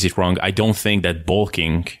phrase it wrong. I don't think that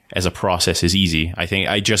bulking as a process is easy. I think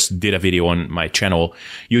I just did a video on my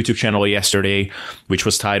YouTube channel yesterday, which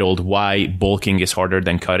was titled "Why Bulking is Harder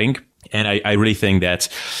Than Cutting." And I really think that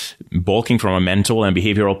bulking from a mental and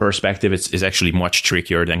behavioral perspective is actually much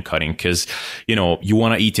trickier than cutting, because, you know, you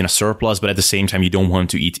want to eat in a surplus, but at the same time, you don't want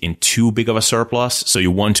to eat in too big of a surplus. So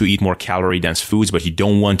you want to eat more calorie dense foods, but you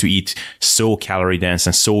don't want to eat so calorie dense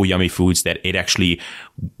and so yummy foods that it actually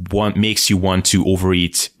makes you want to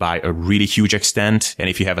overeat by a really huge extent. And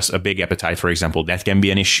if you have a big appetite, for example, that can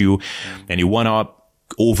be an issue. And you want to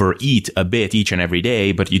overeat a bit each and every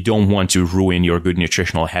day, but you don't want to ruin your good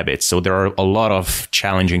nutritional habits. So there are a lot of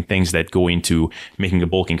challenging things that go into making the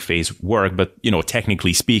bulking phase work. But, you know,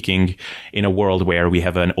 technically speaking, in a world where we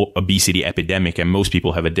have an obesity epidemic and most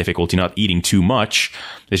people have a difficulty not eating too much,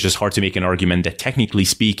 it's just hard to make an argument that technically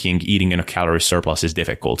speaking, eating in a calorie surplus is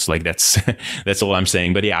difficult. Like that's all I'm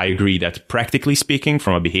saying. But yeah, I agree that practically speaking,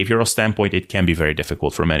 from a behavioral standpoint, it can be very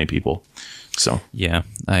difficult for many people. So yeah,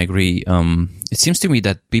 I agree. It seems to me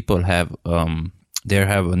that people have a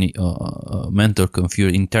mental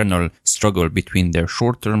internal struggle between their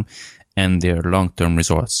short-term and their long-term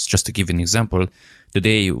results. Just to give an example,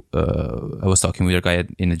 today I was talking with a guy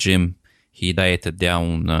in the gym. He dieted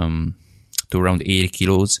down to around 80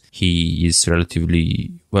 kilos. He is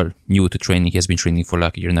relatively new to training. He has been training for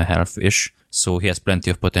like a year and a half-ish, so he has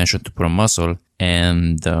plenty of potential to put on muscle.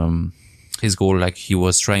 And his goal, like, he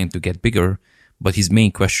was trying to get bigger, but his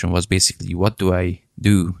main question was basically, what do I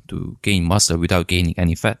do to gain muscle without gaining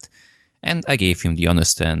any fat? And I gave him the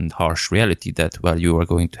honest and harsh reality that, you are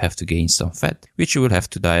going to have to gain some fat, which you will have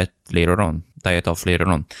to diet off later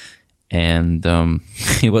on. And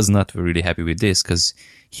he was not really happy with this, because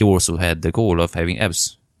he also had the goal of having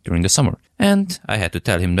abs during the summer. And I had to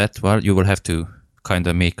tell him that, you will have to kind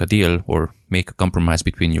of make a deal or make a compromise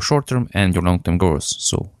between your short-term and your long-term goals.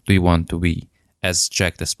 So do you want to be as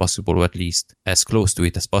jacked as possible, or at least as close to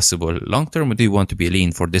it as possible long-term, or do you want to be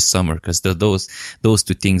lean for this summer? Because those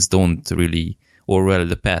two things don't really,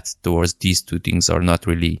 the path towards these two things are not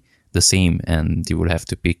really the same, and you will have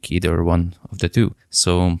to pick either one of the two.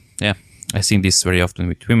 So yeah, I see this very often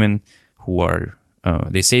with women who are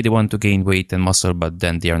they say they want to gain weight and muscle, but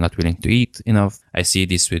then they are not willing to eat enough. I see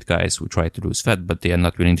this with guys who try to lose fat, but they are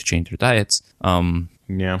not willing to change their diets. And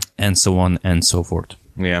so on and so forth.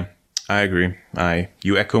 Yeah, I agree.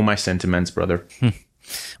 You echo my sentiments, brother.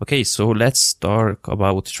 Okay, so let's talk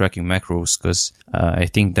about tracking macros, because I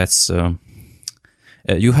think that's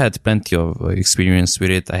you had plenty of experience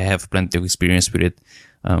with it. I have plenty of experience with it.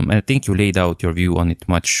 And I think you laid out your view on it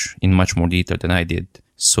in much more detail than I did.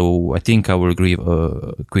 So I think I will give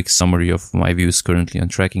a quick summary of my views currently on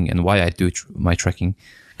tracking and why I do my tracking.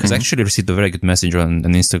 Because I actually received a very good message on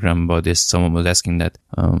Instagram about this. Someone was asking that,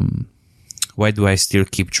 why do I still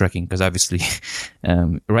keep tracking? Because obviously,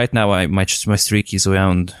 right now my streak is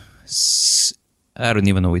around, I don't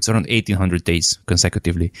even know, it's around 1800 days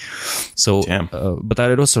consecutively. So, but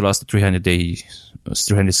I also lost 300 days,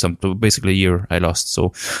 300 something, basically a year I lost. So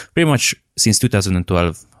pretty much since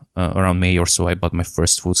 2012, around May or so, I bought my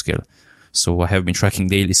first food scale. So I have been tracking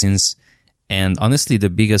daily since. And honestly, the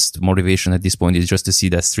biggest motivation at this point is just to see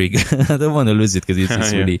that streak. I don't want to lose it because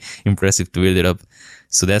it's really impressive to build it up.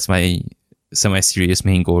 So that's my semi-serious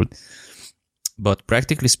main goal. But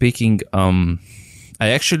practically speaking, I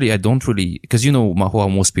don't really, because you know how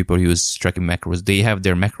most people use tracking macros. They have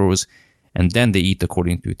their macros and then they eat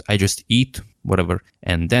according to it. I just eat whatever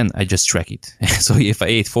and then I just track it. So if I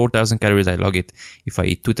ate 4,000 calories, I log it. If I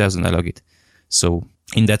eat 2,000, I log it. So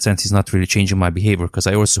in that sense, it's not really changing my behavior, because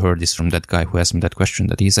I also heard this from that guy who asked me that question,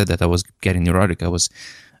 that he said that I was getting neurotic. I was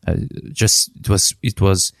it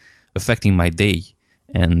was affecting my day.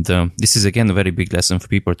 And this is again a very big lesson for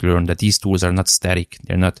people to learn, that these tools are not static.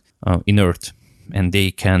 They're not inert. and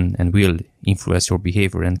they can and will influence your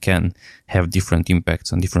behavior and can have different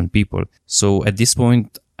impacts on different people. So at this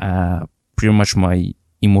point, pretty much my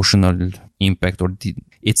emotional impact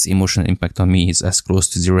its emotional impact on me is as close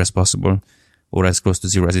to zero as possible, or as close to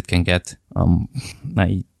zero as it can get.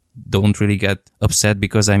 I don't really get upset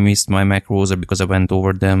because I missed my macros or because I went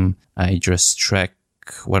over them. I just track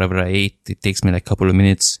whatever I ate. It takes me like a couple of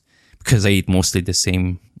minutes because I eat mostly the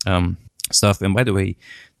same stuff. And by the way,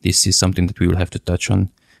 this is something that we will have to touch on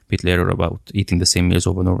a bit later about eating the same meals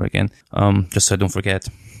over and over again, just so I don't forget.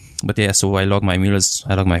 But yeah, so I log my meals,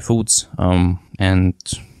 I log my foods, and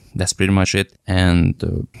that's pretty much it. And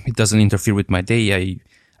it doesn't interfere with my day.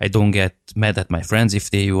 I don't get mad at my friends if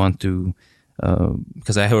they want to,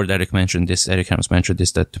 because I heard Eric Helms mentioned this,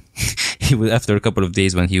 that he would, after a couple of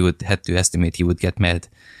days when he had to estimate, he would get mad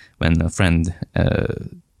when a friend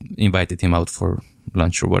invited him out for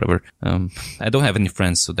lunch or whatever. I don't have any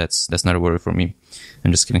friends, so that's not a worry for me.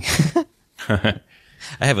 I'm just kidding.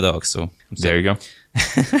 I have a dog, so there you go.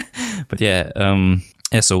 But yeah,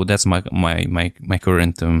 so that's my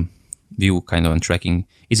current view kind of on tracking.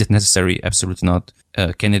 Is it necessary? Absolutely not.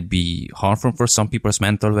 Can it be harmful for some people's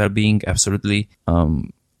mental well-being? Absolutely.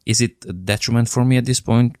 Is it a detriment for me at this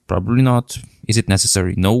point? Probably not. Is it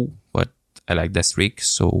necessary? No, but I like that streak,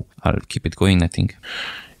 so I'll keep it going, I think.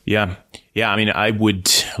 Yeah. I mean, I would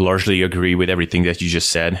largely agree with everything that you just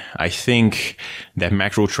said. I think that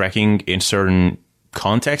macro tracking in certain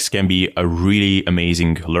contexts can be a really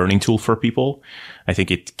amazing learning tool for people. I think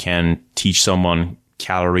it can teach someone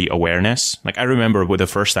calorie awareness. Like, I remember with the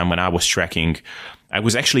first time when I was tracking, I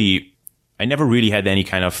never really had any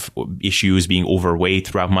kind of issues being overweight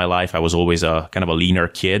throughout my life. I was always a kind of a leaner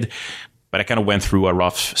kid. But I kind of went through a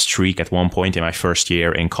rough streak at one point in my first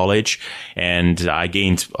year in college, and I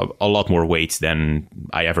gained a lot more weight than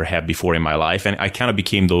I ever had before in my life. And I kind of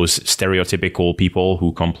became those stereotypical people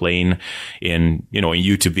who complain in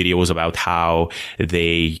YouTube videos about how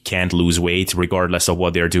they can't lose weight regardless of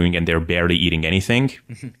what they're doing and they're barely eating anything.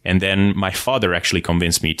 Mm-hmm. And then my father actually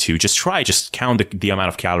convinced me to just count the amount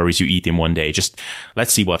of calories you eat in one day. Just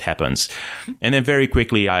let's see what happens. And then very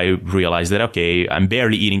quickly I realized that, okay, I'm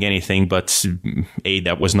barely eating anything, but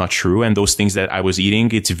that was not true. And those things that I was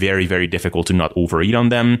eating, it's very, very difficult to not overeat on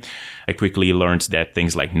them. I quickly learned that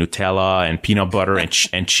things like Nutella and peanut butter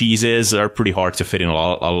and cheeses are pretty hard to fit in a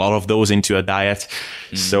lot of those into a diet.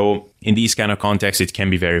 Mm. So in these kind of contexts, it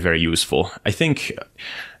can be very, very useful. I think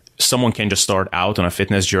someone can just start out on a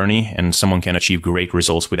fitness journey and someone can achieve great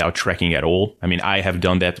results without tracking at all. I mean, I have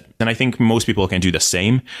done that, and I think most people can do the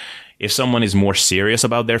same. If someone is more serious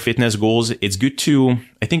about their fitness goals, it's good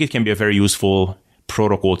I think it can be a very useful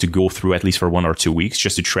protocol to go through at least for 1 or 2 weeks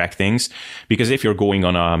just to track things. Because if you're going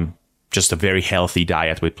on just a very healthy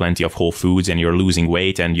diet with plenty of whole foods and you're losing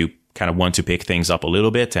weight and you kind of want to pick things up a little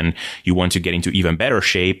bit and you want to get into even better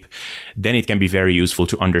shape, then it can be very useful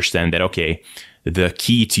to understand that, okay, the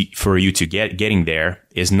key for you to getting there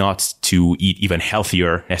is not to eat even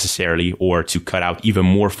healthier necessarily, or to cut out even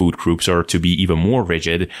more food groups, or to be even more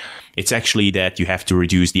rigid. It's actually that you have to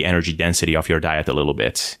reduce the energy density of your diet a little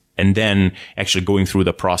bit. And then actually going through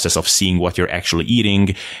the process of seeing what you're actually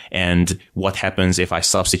eating and what happens if I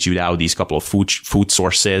substitute out these couple of food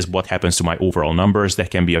sources, what happens to my overall numbers. That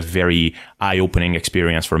can be a very eye-opening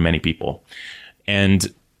experience for many people.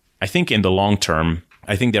 And I think in the long term,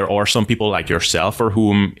 I think there are some people like yourself for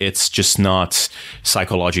whom it's just not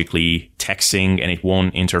psychologically taxing and it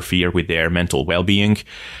won't interfere with their mental well-being.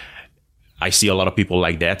 I see a lot of people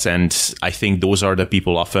like that, and I think those are the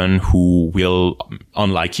people often who will,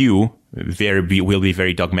 unlike you, will be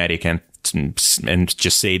very dogmatic and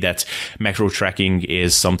just say that macro tracking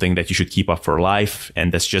is something that you should keep up for life,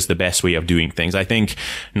 and that's just the best way of doing things. I think,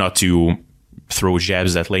 not to throw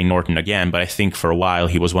jabs at Layne Norton again, but I think for a while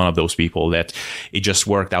he was one of those people that it just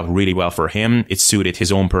worked out really well for him. It suited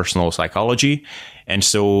his own personal psychology, and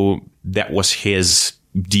so that was his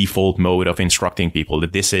default mode of instructing people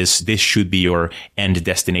that this should be your end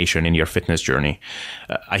destination in your fitness journey.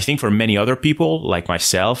 I think for many other people like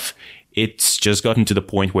myself, it's just gotten to the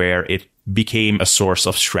point where it became a source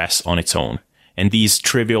of stress on its own. And these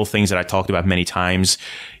trivial things that I talked about many times,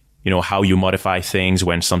 how you modify things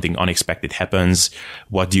when something unexpected happens.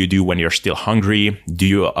 What do you do when you're still hungry? Do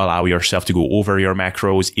you allow yourself to go over your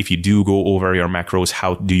macros? If you do go over your macros,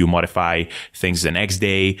 how do you modify things the next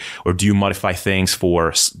day? Or do you modify things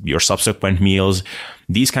for your subsequent meals?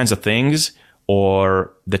 These kinds of things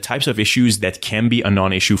are the types of issues that can be a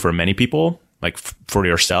non-issue for many people. Like for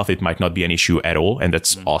yourself, it might not be an issue at all, and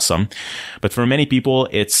that's awesome. But for many people,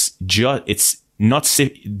 it's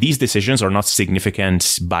these decisions are not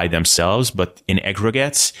significant by themselves, but in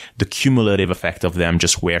aggregate, the cumulative effect of them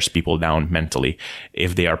just wears people down mentally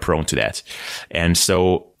if they are prone to that. And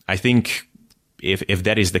so I think if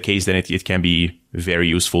that is the case, then it can be very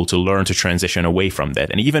useful to learn to transition away from that.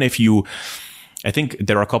 And even if I think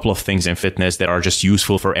there are a couple of things in fitness that are just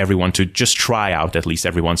useful for everyone to just try out at least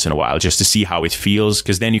every once in a while, just to see how it feels,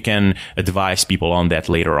 because then you can advise people on that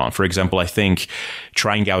later on. For example, I think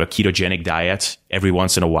trying out a ketogenic diet every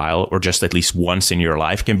once in a while, or just at least once in your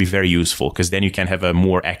life, can be very useful, because then you can have a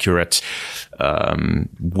more accurate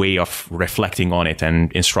way of reflecting on it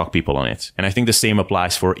and instruct people on it. And I think the same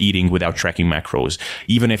applies for eating without tracking macros.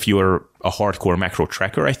 Even if you're a hardcore macro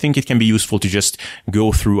tracker, I think it can be useful to just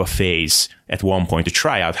go through a phase at one point to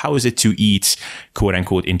try out how is it to eat, quote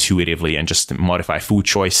unquote, intuitively, and just modify food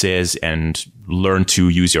choices and learn to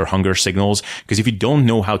use your hunger signals. Because if you don't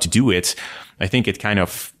know how to do it, I think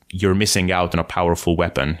you're missing out on a powerful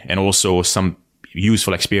weapon, and also some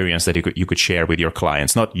useful experience that you could share with your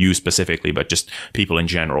clients, not you specifically, but just people in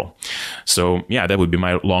general. So yeah, that would be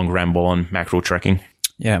my long ramble on macro tracking.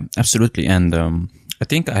 Yeah, absolutely. And I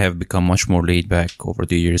think I have become much more laid back over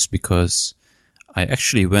the years, because I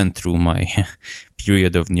actually went through my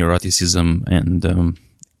period of neuroticism, and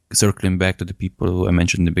circling back to the people who I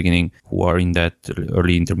mentioned in the beginning who are in that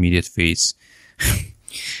early intermediate phase.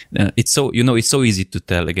 It's so easy to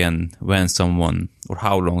tell again when someone or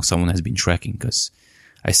how long someone has been tracking, because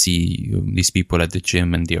I see these people at the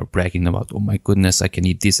gym and they are bragging about, oh my goodness, I can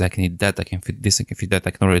eat this, I can eat that, I can fit this, I can fit that.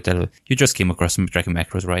 I can already tell, you just came across some tracking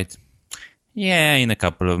macros, right? Yeah, in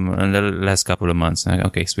the last couple of months.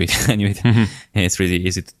 Okay, sweet. Anyway, it's really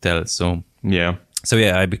easy to tell. So yeah,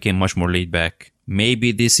 I became much more laid back.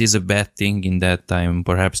 Maybe this is a bad thing in that time,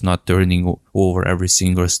 perhaps not turning over every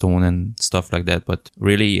single stone and stuff like that. But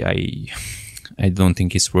really, I don't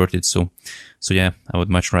think it's worth it. So yeah, I would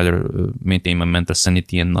much rather maintain my mental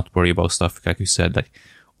sanity and not worry about stuff like you said, like,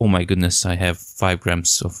 oh my goodness, I have 5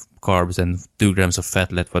 grams of carbs and 2 grams of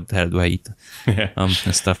fat left. What the hell do I eat? And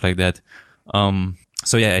stuff like that.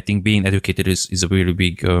 So yeah, I think being educated is a really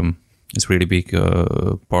big,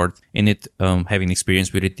 part in it. Having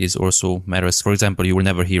experience with it is also matters. For example, you will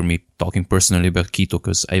never hear me talking personally about keto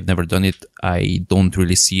because I've never done it. I don't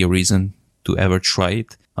really see a reason to ever try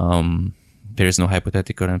it. There is no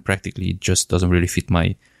hypothetical, and practically it just doesn't really fit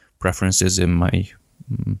my preferences and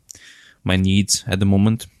my needs at the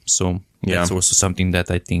moment. So that's also something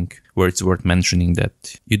that I think where it's worth mentioning,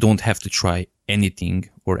 that you don't have to try anything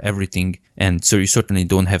or everything, and so you certainly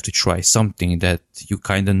don't have to try something that you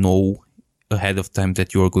kind of know ahead of time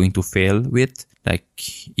that you're going to fail with. Like,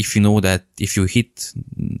 if you know that if you hit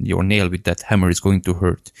your nail with that hammer, it's going to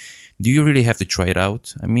hurt, do you really have to try it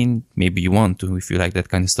out? I mean, maybe you want to if you like that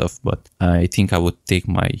kind of stuff, but I think I would take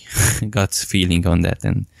my gut feeling on that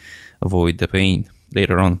and avoid the pain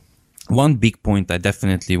later on. One big point I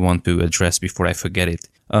definitely want to address before I forget it.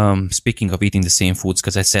 Speaking of eating the same foods,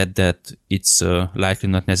 because I said that it's likely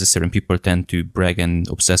not necessary, and people tend to brag and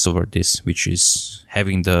obsess over this, which is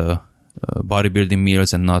having the bodybuilding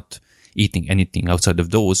meals and not eating anything outside of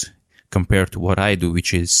those, compared to what I do,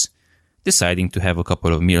 which is deciding to have a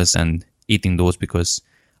couple of meals and eating those because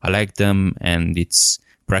I like them, and it's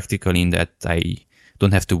practical in that I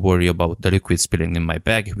don't have to worry about the liquid spilling in my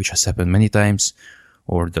bag, which has happened many times,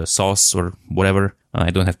 or the sauce or whatever. I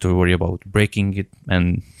don't have to worry about breaking it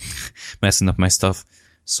and messing up my stuff.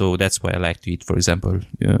 So that's why I like to eat, for example,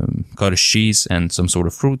 cottage cheese and some sort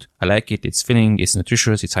of fruit. I like it. It's filling, it's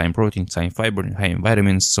nutritious, it's high in protein, it's high in fiber, high in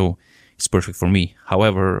vitamins. So it's perfect for me.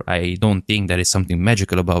 However, I don't think there is something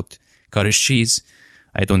magical about cottage cheese.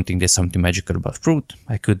 I don't think there's something magical about fruit.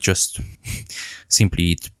 I could just simply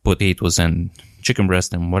eat potatoes and chicken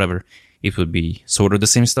breast and whatever. It would be sort of the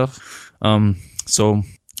same stuff. So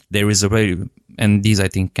there is and these I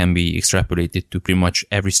think can be extrapolated to pretty much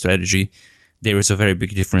every strategy. There is a very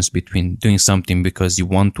big difference between doing something because you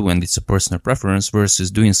want to and it's a personal preference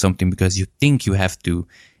versus doing something because you think you have to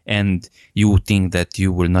and you think that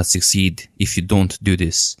you will not succeed if you don't do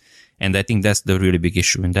this. And I think that's the really big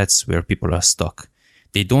issue, and that's where people are stuck.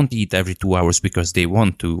 They don't eat every 2 hours because they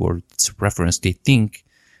want to or it's a preference. They think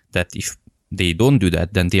that if they don't do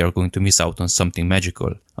that, then they are going to miss out on something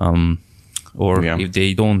magical. If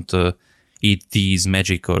they don't eat these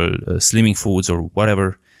magical slimming foods or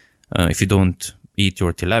whatever, if you don't eat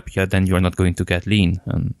your tilapia, then you're not going to get lean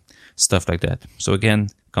and stuff like that. So again,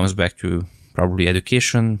 comes back to probably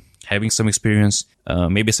education, having some experience,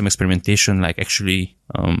 maybe some experimentation, like actually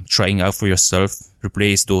trying out for yourself,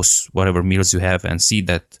 replace those whatever meals you have and see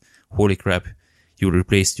that, holy crap, you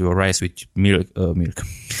replace your rice with milk. You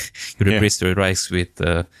replaced your rice with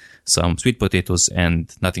some sweet potatoes,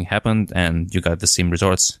 and nothing happened, and you got the same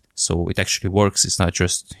results. So it actually works. It's not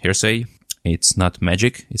just hearsay. It's not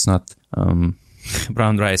magic. It's not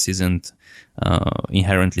brown rice isn't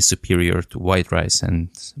inherently superior to white rice, and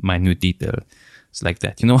minute detail. It's like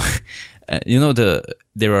that.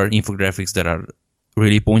 There are infographics that are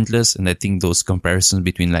really pointless, and I think those comparisons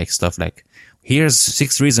between like stuff like, here's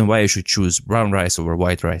 6 reasons why you should choose brown rice over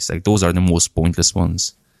white rice, like those are the most pointless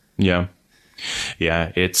ones. Yeah.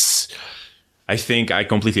 I think I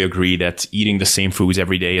completely agree that eating the same foods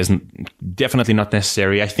every day is definitely not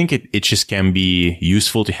necessary. I think it just can be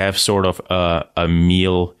useful to have sort of a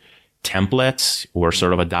meal template or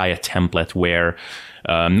sort of a diet template where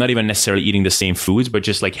not even necessarily eating the same foods, but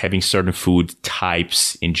just like having certain food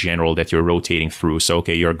types in general that you're rotating through. So,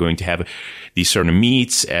 okay, you're going to have these certain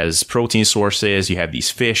meats as protein sources. You have these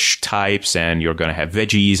fish types, and you're going to have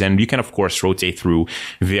veggies, and you can, of course, rotate through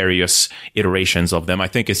various iterations of them. I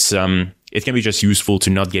think it can be just useful to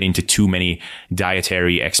not get into too many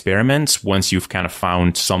dietary experiments once you've kind of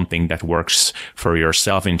found something that works for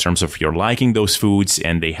yourself in terms of you're liking those foods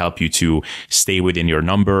and they help you to stay within your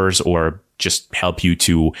numbers or just help you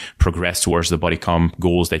to progress towards the body comp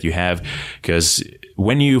goals that you have. Because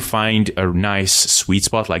when you find a nice sweet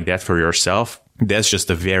spot like that for yourself, that's just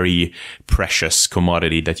a very precious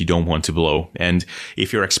commodity that you don't want to blow. And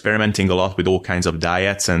if you're experimenting a lot with all kinds of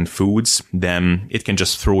diets and foods, then it can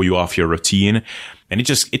just throw you off your routine. And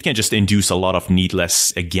it can just induce a lot of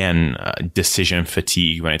needless, decision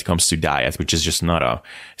fatigue when it comes to diet, which is just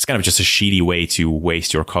it's kind of just a shitty way to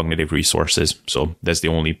waste your cognitive resources. So that's the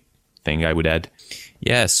only thing I would add.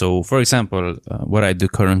 Yeah. So for example, what I do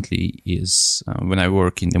currently is when I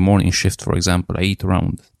work in the morning shift, for example, I eat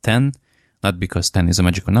around 10. Not because 10 is a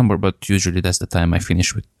magical number, but usually that's the time I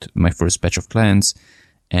finish with my first batch of clients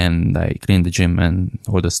and I clean the gym and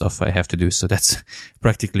all the stuff I have to do. So that's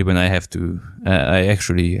practically when I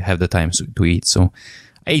actually have the time to eat. So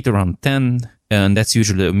I eat around 10, and that's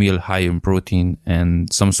usually a meal high in protein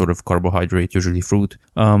and some sort of carbohydrate, usually fruit.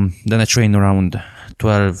 Then I train around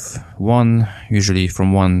 12, 1, usually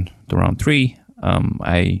from 1 to around 3.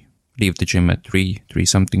 I leave the gym at 3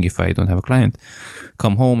 something if I don't have a client.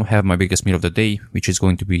 Come home, have my biggest meal of the day, which is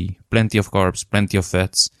going to be plenty of carbs, plenty of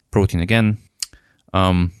fats, protein again.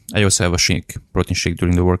 I also have a protein shake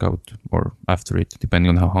during the workout or after it, depending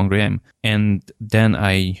on how hungry I am. And then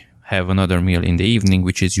I have another meal in the evening,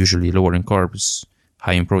 which is usually lower in carbs,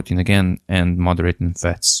 high in protein again, and moderate in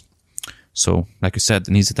fats. So, like I said,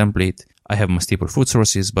 an easy template. I have my staple food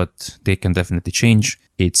sources, but they can definitely change.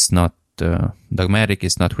 It's not dogmatic,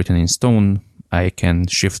 it's not written in stone. I can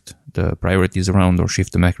shift the priorities around or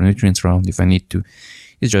shift the macronutrients around if I need to.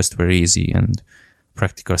 It's just very easy and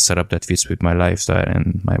practical setup that fits with my lifestyle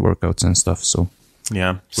and my workouts and stuff. So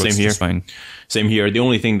yeah, same here. Fine. Same here. The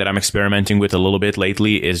only thing that I'm experimenting with a little bit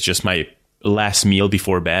lately is just my last meal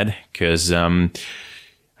before bed, because I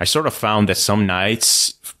sort of found that some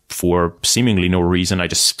nights, for seemingly no reason, I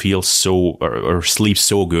just feel so or sleep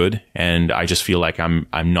so good, and I just feel like I'm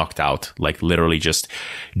knocked out, like literally just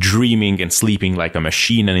dreaming and sleeping like a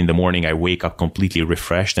machine. And in the morning, I wake up completely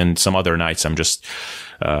refreshed. And some other nights, I'm just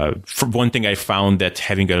for one thing, I found that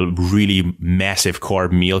having a really massive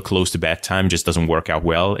carb meal close to bedtime just doesn't work out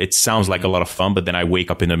well. It sounds like a lot of fun, but then I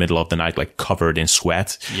wake up in the middle of the night like covered in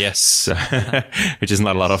sweat. Yes, which is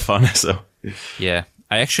not a lot of fun. So yeah.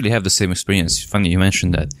 I actually have the same experience. Funny you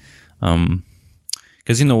mentioned that.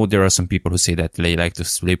 Because, there are some people who say that they like to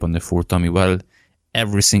sleep on their full tummy. Well,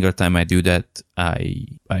 every single time I do that,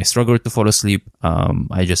 I struggle to fall asleep.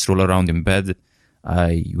 I just roll around in bed.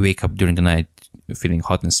 I wake up during the night feeling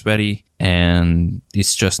hot and sweaty, and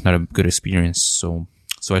it's just not a good experience. So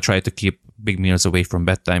I try to keep big meals away from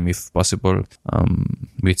bedtime if possible,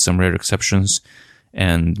 with some rare exceptions,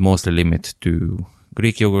 and mostly limit to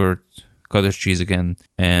Greek yogurt, cottage cheese again,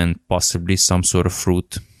 and possibly some sort of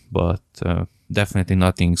fruit, but definitely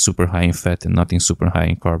nothing super high in fat and nothing super high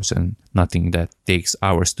in carbs and nothing that takes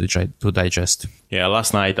hours to digest. Yeah,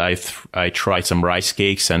 last night I tried some rice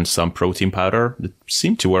cakes and some protein powder. It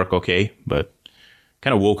seemed to work okay, but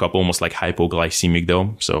kind of woke up almost like hypoglycemic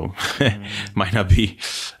though, so might not be.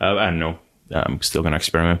 I don't know. I'm still going to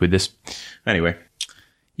experiment with this. Anyway.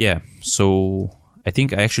 Yeah, so I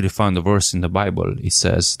think I actually found a verse in the Bible. It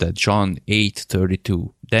says that John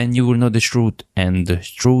 8:32, then you will know the truth, and the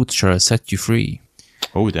truth shall set you free.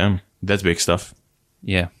 Oh, damn. That's big stuff.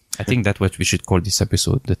 Yeah, I think that's what we should call this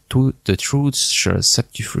episode. The truth shall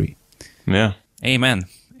set you free. Yeah. Amen.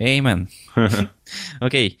 Amen.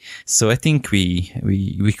 Okay, so I think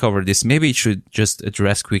we covered this. Maybe we should just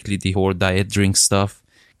address quickly the whole diet drink stuff,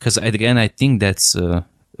 because again, I think that's a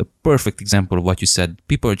perfect example of what you said.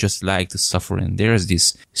 People just like to suffer, and there's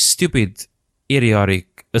this stupid,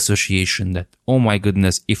 idiotic association that, oh my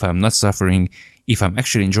goodness, if I'm not suffering, if I'm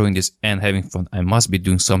actually enjoying this and having fun, I must be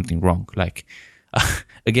doing something wrong. Like,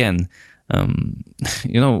 again,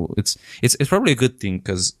 it's probably a good thing,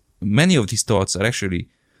 because many of these thoughts are actually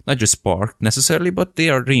not just sparked necessarily, but they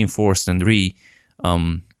are reinforced and they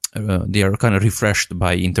are kind of refreshed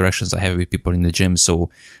by interactions I have with people in the gym. So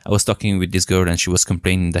I was talking with this girl and she was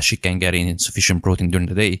complaining that she can't get in sufficient protein during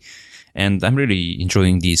the day. And I'm really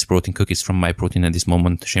enjoying these protein cookies from My Protein at this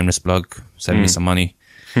moment. Shameless plug, send me some money.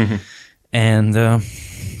 And I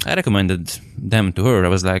recommended them to her. I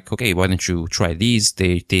was like, okay, why don't you try these?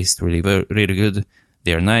 They taste really, really good.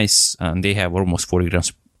 They're nice. And they have almost 40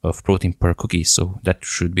 grams of protein per cookie. So that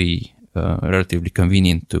should be relatively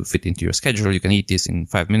convenient to fit into your schedule. You can eat this in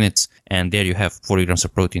 5 minutes. And there you have 40 grams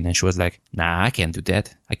of protein. And she was like, nah, I can't do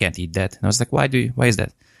that. I can't eat that. And I was like, why is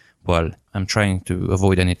that? Well, I'm trying to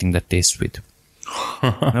avoid anything that tastes sweet.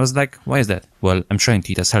 And I was like, why is that? Well, I'm trying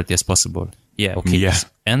to eat as healthy as possible. Yeah, okay. Yeah.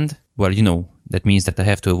 And, well, that means that I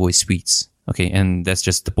have to avoid sweets. Okay, and that's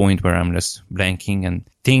just the point where I'm just blanking and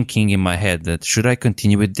thinking in my head that should I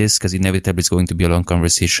continue with this? Because inevitably it's going to be a long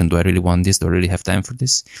conversation. Do I really want this? Do I really have time for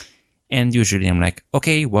this? And usually I'm like,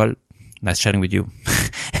 okay, well, nice chatting with you.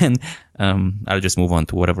 And I'll just move on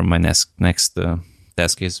to whatever my next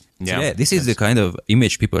task is. Yeah, this is the kind of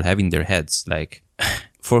image people have in their heads. Like,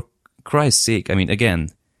 for Christ's sake, I mean, again,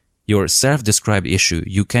 your self-described issue,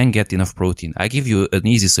 you can't get enough protein. I give you an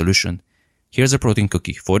easy solution. Here's a protein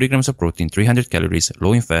cookie, 40 grams of protein, 300 calories,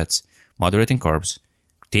 low in fats, moderate in carbs.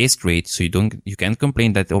 Tastes great, so you can't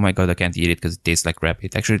complain that, oh my God, I can't eat it because it tastes like crap.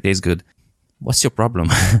 It actually tastes good. What's your problem?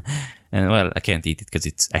 And well, I can't eat it because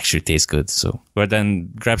it actually tastes good. So, but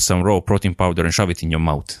then grab some raw protein powder and shove it in your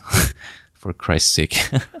mouth. For Christ's sake.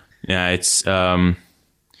 Yeah, it's and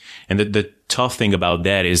the tough thing about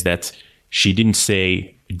that is that she didn't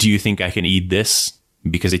say, do you think I can eat this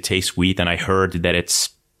because it tastes sweet? And I heard that it's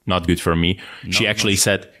not good for me. She actually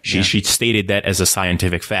said, she stated that as a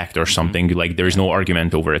scientific fact or something, like there is no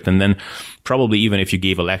argument over it. And then probably even if you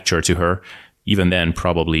gave a lecture to her, even then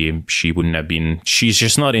probably she wouldn't have been, she's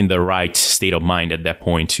just not in the right state of mind at that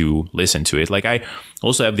point to listen to it. Like I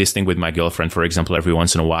also have this thing with my girlfriend, for example, every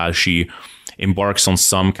once in a while, she embarks on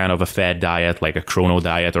some kind of a fad diet, like a chrono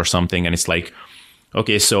diet or something. And it's like,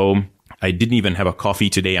 okay, so I didn't even have a coffee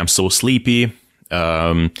today. I'm so sleepy.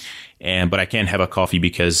 But I can't have a coffee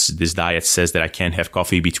because this diet says that I can't have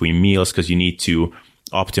coffee between meals because you need to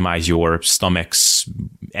optimize your stomach's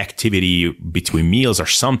activity between meals or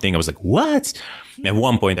something. I was like, what? At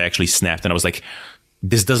one point I actually snapped and I was like,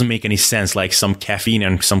 this doesn't make any sense. Like some caffeine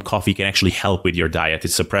and some coffee can actually help with your diet. It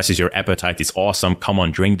suppresses your appetite. It's awesome. Come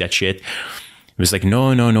on, drink that shit. It was like,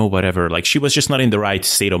 no, whatever. Like she was just not in the right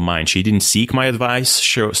state of mind. She didn't seek my advice.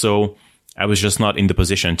 Sure. So I was just not in the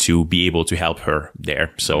position to be able to help her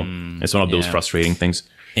there. So it's one of those frustrating things.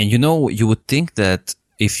 And you would think that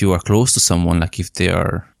if you are close to someone, like if they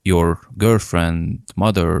are your girlfriend,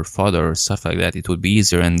 mother, father, stuff like that, it would be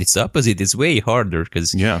easier. And it's the opposite. It's way harder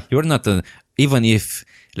because you're not even if,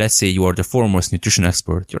 let's say you are the foremost nutrition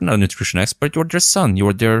expert, you're not a nutrition expert, you're their son,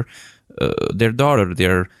 you're their daughter,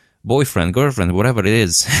 their boyfriend, girlfriend, whatever it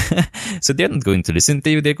is. So they're not going to listen to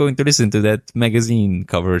you. They're going to listen to that magazine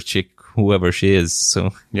cover chick, whoever she is.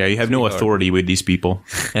 So yeah, you have no authority with these people.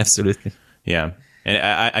 Absolutely. Yeah. And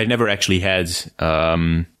I never actually had,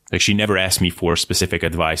 like she never asked me for specific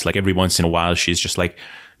advice. Like every once in a while, she's just like,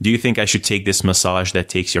 do you think I should take this massage that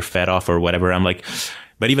takes your fat off or whatever? I'm like,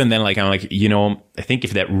 but even then, like, I'm like, I think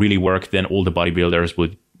if that really worked, then all the bodybuilders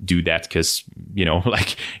would do that because,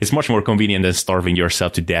 like it's much more convenient than starving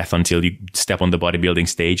yourself to death until you step on the bodybuilding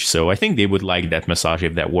stage. So I think they would like that massage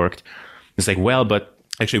if that worked. It's like, well, but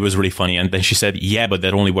actually it was really funny. And then she said, yeah, but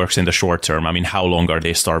that only works in the short term. I mean, how long are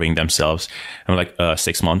they starving themselves? I'm like,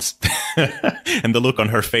 6 months. And the look on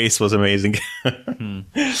her face was amazing.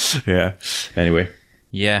 Yeah. Anyway.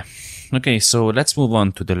 Yeah. Okay. So let's move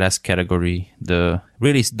on to the last category, the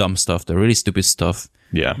really dumb stuff, the really stupid stuff.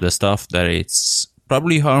 Yeah. The stuff that it's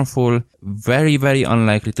probably harmful, very, very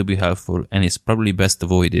unlikely to be helpful, and it's probably best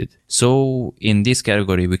avoided. So in this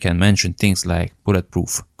category, we can mention things like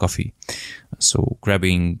bulletproof coffee. So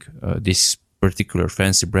grabbing this particular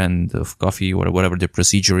fancy brand of coffee or whatever the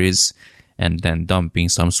procedure is, and then dumping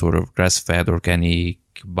some sort of grass-fed, organic,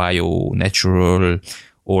 bio, natural,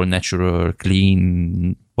 all natural,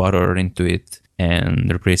 clean butter into it. and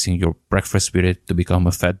replacing your breakfast with it to become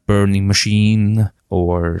a fat burning machine,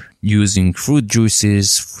 or using fruit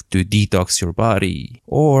juices to detox your body,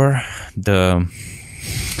 or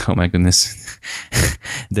oh my goodness,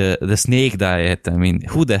 the snake diet. I mean,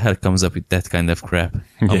 who the hell comes up with that kind of crap?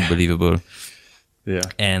 Unbelievable. Yeah.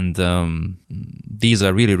 And these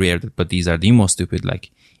are really rare, but these are the most stupid, like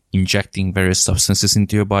injecting various substances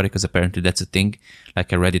into your body, because apparently that's a thing.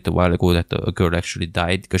 Like I read it a while ago that a girl actually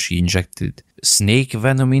died because she injected snake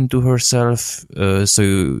venom into herself.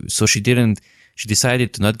 So she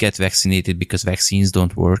decided to not get vaccinated because vaccines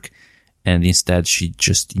don't work. And instead she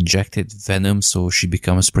just injected venom so she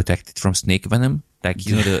becomes protected from snake venom. Like,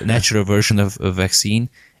 you know, the natural version of a vaccine.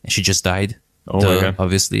 And she just died. Oh my God.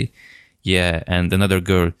 Obviously. Yeah. And another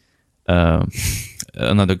girl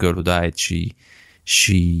who died,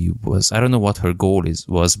 she was, I don't know what her goal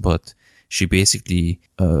was, but she basically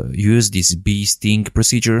used this bee sting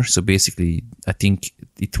procedure. So basically, I think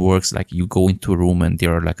it works like you go into a room and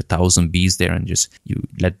there are like 1,000 bees there, and just you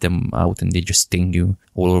let them out and they just sting you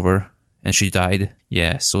all over. And she died.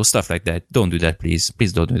 Yeah, so stuff like that. Don't do that, please.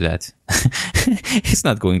 Please don't do that. It's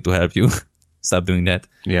not going to help you. Stop doing that.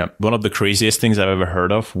 Yeah. One of the craziest things I've ever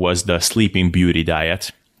heard of was the Sleeping Beauty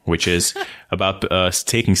diet, which is about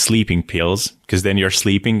taking sleeping pills, because then you're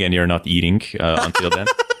sleeping and you're not eating until then.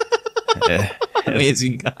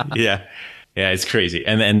 Amazing. Yeah. Yeah, it's crazy.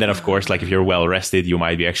 And then of course, like if you're well rested, you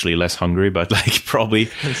might be actually less hungry, but like probably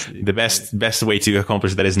the best way to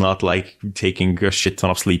accomplish that is not like taking a shit ton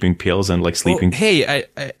of sleeping pills and like sleeping. Oh, hey,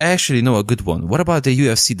 I actually know a good one. What about the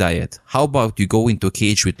UFC diet? How about you go into a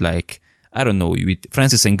cage with like, I don't know, with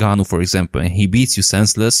Francis Ngannou, for example, and he beats you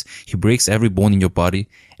senseless, he breaks every bone in your body,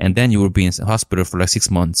 and then you will be in hospital for like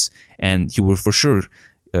 6 months, and you will for sure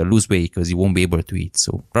lose weight because you won't be able to eat.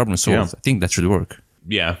 So problem solved. Yeah. I think that should work.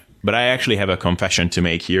 Yeah. But I actually have a confession to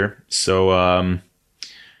make here. So I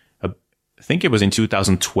think it was in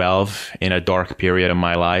 2012, in a dark period of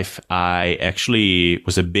my life, I actually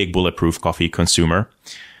was a big Bulletproof coffee consumer.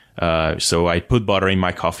 So I put butter in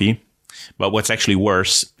my coffee. But what's actually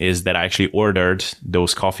worse is that I actually ordered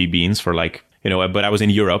those coffee beans for like, you know, but I was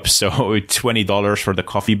in Europe, so $20 for the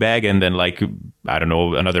coffee bag, and then like, I don't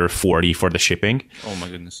know, another 40 for the shipping. Oh my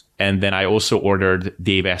goodness. And then I also ordered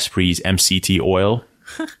Dave Asprey's MCT oil.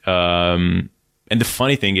 And the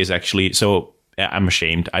funny thing is actually, so I'm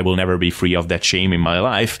ashamed. I will never be free of that shame in my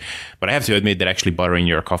life, but I have to admit that actually buttering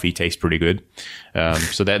your coffee tastes pretty good.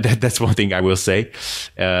 So that's one thing I will say.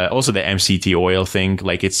 Also the MCT oil thing,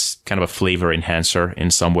 like it's kind of a flavor enhancer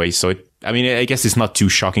in some ways. So I guess it's not too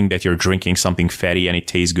shocking that you're drinking something fatty and it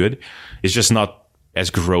tastes good. It's just not as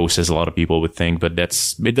gross as a lot of people would think, but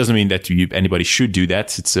it doesn't mean that anybody should do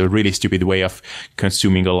that. It's a really stupid way of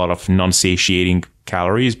consuming a lot of non-satiating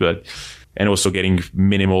calories, and also getting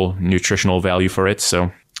minimal nutritional value for it. So,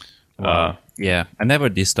 yeah, I never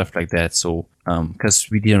did stuff like that. So, because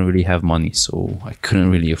we didn't really have money, so I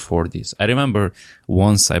couldn't really afford this. I remember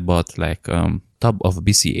once I bought like tub of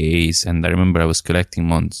BCAAs, and I remember I was collecting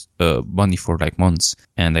money for like months,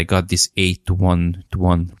 and I got this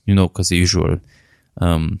 8-to-1, you know, because the usual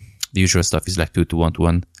stuff is like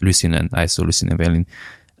 2-to-1 leucine and isoleucine and valine.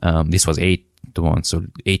 This was 8-to-1, so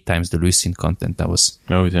 8 times the leucine content. I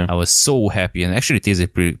was so happy, and actually it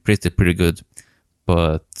tasted pretty good.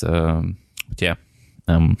 But yeah,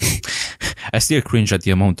 I still cringe at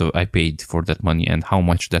the amount I paid for that money and how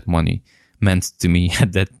much that money meant to me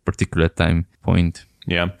at that particular time point.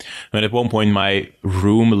 Yeah. And at one point, my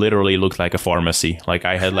room literally looked like a pharmacy. Like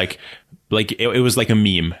I had like it was like a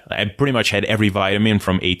meme. I pretty much had every vitamin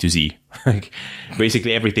from A to Z, like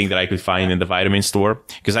basically everything that I could find in the vitamin store.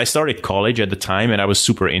 Because I started college at the time and I was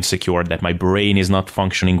super insecure that my brain is not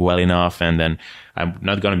functioning well enough. And then I'm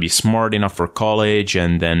not going to be smart enough for college.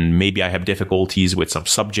 And then maybe I have difficulties with some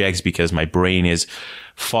subjects because my brain is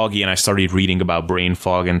foggy. And I started reading about brain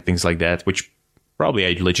fog and things like that, which probably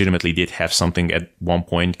I legitimately did have something at one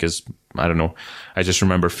point, because I don't know, I just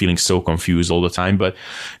remember feeling so confused all the time, but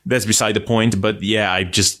that's beside the point. But yeah, I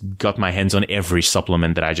just got my hands on every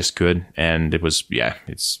supplement that I just could, and it was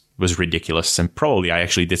ridiculous. And probably I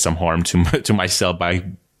actually did some harm to myself by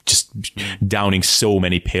just downing so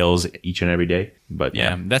many pills each and every day. But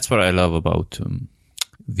yeah, that's what I love about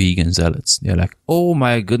vegan zealots. They're like, oh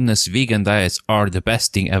my goodness, vegan diets are the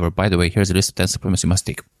best thing ever. By the way, here's a list of 10 supplements you must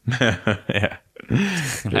take. Yeah.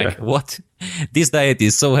 Like, what? This diet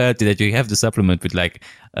is so healthy that you have to supplement with like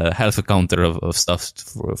half a counter of stuff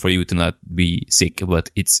for you to not be sick, but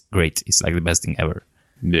it's great. It's like the best thing ever.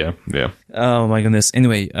 Yeah. Oh my goodness.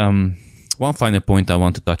 Anyway, one final point I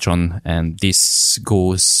want to touch on, and this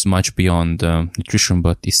goes much beyond nutrition,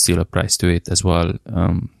 but it still applies to it as well.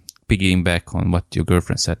 piggyback on what your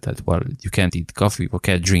girlfriend said, that, well, you can't eat coffee or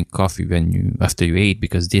can't drink coffee after you ate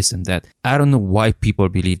because this and that. I don't know why people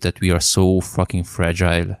believe that we are so fucking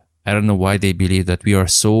fragile. I don't know why they believe that we are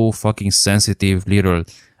so fucking sensitive little,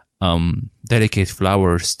 delicate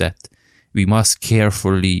flowers that we must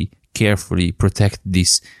carefully protect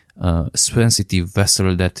this, sensitive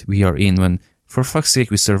vessel that we are in, when, for fuck's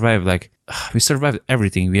sake, we survived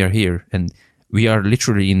everything. We are here, and we are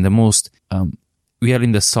literally in the most, we are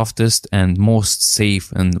in the softest and most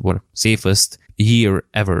safe and safest year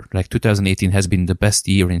ever. Like 2018 has been the best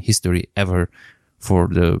year in history ever for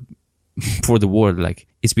the world. Like,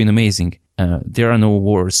 it's been amazing. There are no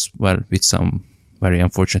wars, well, with some very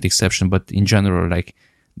unfortunate exception, but in general, like,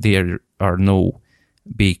 there are no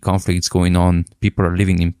big conflicts going on. People are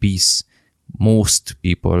living in peace. Most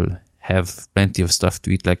people have plenty of stuff to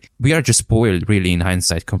eat. Like, we are just spoiled, really, in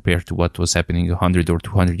hindsight, compared to what was happening 100 or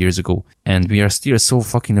 200 years ago. And we are still so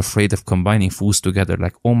fucking afraid of combining foods together.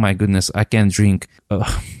 Like, oh my goodness, I can't drink.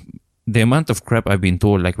 The amount of crap I've been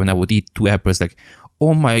told, like, when I would eat 2 apples, like,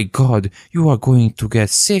 oh my God, you are going to get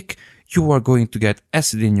sick. You are going to get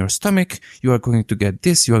acid in your stomach. You are going to get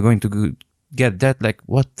this. You are going to get that. Like,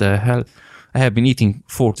 what the hell? I have been eating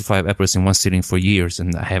 4 to 5 apples in one sitting for years,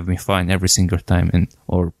 and I have been fine every single time.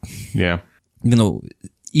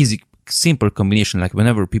 Easy, simple combination. Like,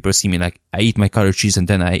 whenever people see me, like, I eat my cottage cheese and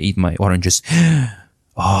then I eat my oranges.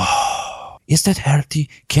 Oh, is that healthy?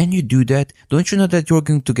 Can you do that? Don't you know that you're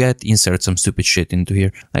going to insert some stupid shit into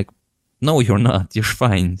here? Like, no, you're not. You're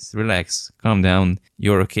fine. Relax. Calm down.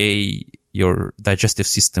 You're okay. Your digestive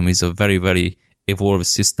system is a very, very evolved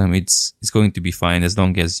system. It's going to be fine as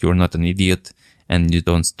long as you're not an idiot and you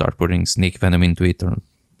don't start putting snake venom into it or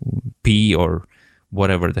pee or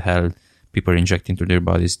whatever the hell people inject into their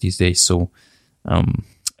bodies these days. So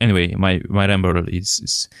anyway, my ramble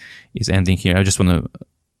is ending here. I just want to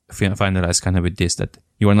finalize kind of with this, that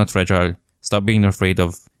you are not fragile. Stop being afraid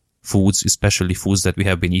of foods, especially foods that we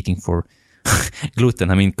have been eating for gluten.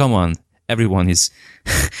 I mean, come on, everyone is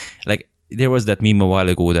like, there was that meme a while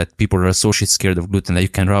ago that people are so shit scared of gluten that you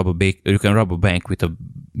can rob a bank with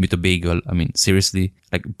a bagel. I mean, seriously,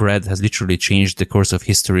 like, bread has literally changed the course of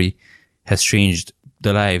history, has changed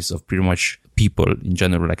the lives of pretty much people in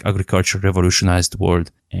general. Like, agriculture revolutionized the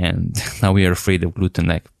world, and now we are afraid of gluten.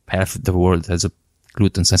 Like, half the world has a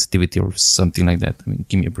gluten sensitivity or something like that. I mean,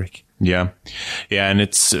 give me a break. Yeah. And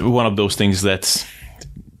it's one of those things that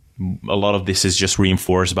a lot of this is just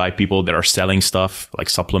reinforced by people that are selling stuff like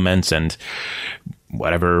supplements and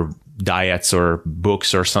whatever diets or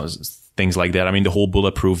books or things like that. I mean, the whole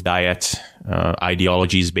bulletproof diet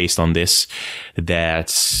ideology is based on this,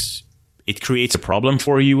 that it creates a problem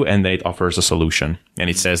for you and then it offers a solution. And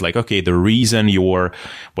it says, like, okay, the reason you're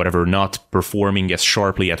not performing as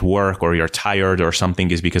sharply at work or you're tired or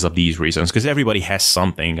something is because of these reasons. Because everybody has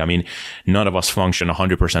something. I mean, none of us function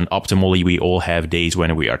 100% optimally. We all have days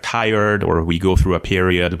when we are tired, or we go through a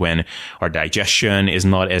period when our digestion is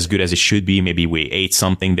not as good as it should be. Maybe we ate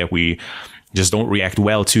something that we just don't react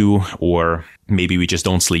well to, or maybe we just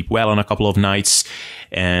don't sleep well on a couple of nights.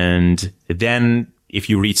 And then if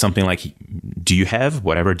you read something like, do you have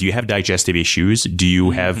digestive issues? Do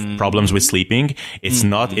you have problems with sleeping? It's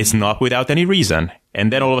not without any reason. And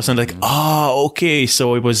then all of a sudden, like, okay.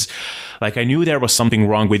 So it was like, I knew there was something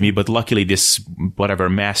wrong with me, but luckily this, whatever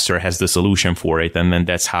master has the solution for it. And then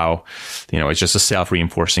that's how, it's just a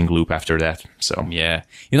self-reinforcing loop after that. So, yeah.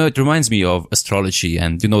 It reminds me of astrology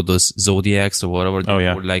and, those zodiacs or whatever. Oh,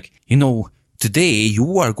 yeah. Like, today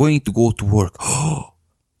you are going to go to work.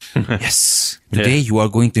 Yes. Today you are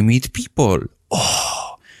going to meet people.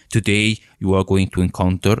 Today you are going to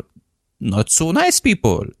encounter not so nice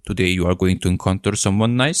people. Today you are going to encounter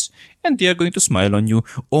someone nice and they are going to smile on you.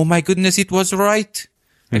 Oh my goodness, it was right.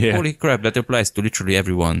 Like, holy crap, that applies to literally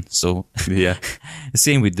everyone. So yeah.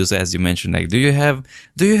 Same with those, as you mentioned. Like, do you have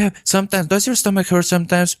sometimes, does your stomach hurt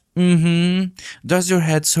sometimes? Does your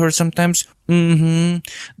head hurt sometimes? Do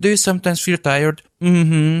you sometimes feel tired?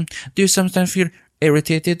 Do you sometimes feel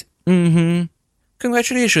irritated?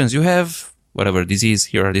 Congratulations, you have whatever disease.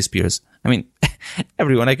 Here are these peers. I mean,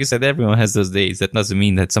 everyone, like you said, everyone has those days. That doesn't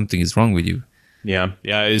mean that something is wrong with you. Yeah.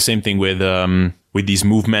 Same thing with these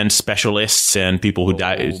movement specialists and people who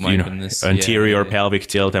die, anterior pelvic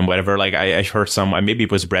tilt and whatever. Like, I heard maybe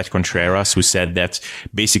it was Brett Contreras who said that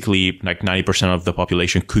basically like 90% of the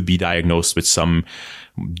population could be diagnosed with some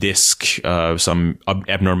disc, some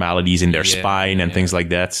abnormalities in their spine and things like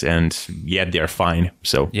that, and yet they're fine.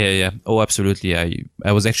 So oh, absolutely.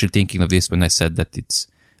 I was actually thinking of this when I said that it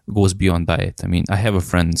goes beyond diet. I mean, I have a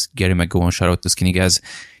friend, Gary McGowan, shout out to Skinny Guys.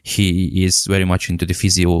 He is very much into the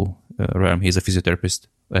physio realm. He's a physiotherapist,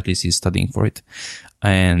 At least he's studying for it.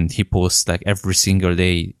 And he posts like every single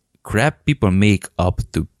day, crap people make up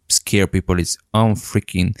to scare people is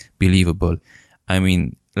unfreaking believable. I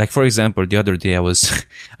mean, like for example, the other day I was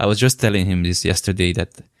just telling him this yesterday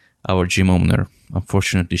that our gym owner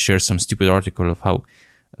unfortunately shared some stupid article of how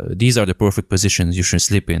these are the perfect positions you should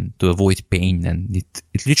sleep in to avoid pain. And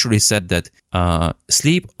it literally said that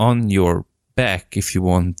sleep on your back if you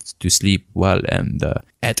want to sleep well, and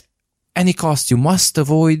at any cost you must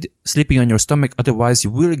avoid sleeping on your stomach, otherwise you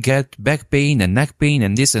will get back pain and neck pain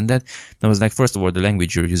and this and that. And I was like, first of all, the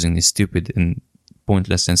language you're using is stupid and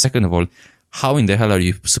pointless, and second of all, how in the hell are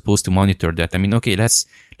you supposed to monitor that? I mean, okay, let's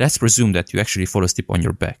presume that you actually fall asleep on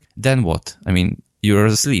your back. Then what? I mean, you're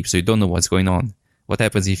asleep, so you don't know what's going on. What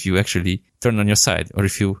happens if you actually turn on your side, or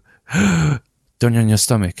if you turn on your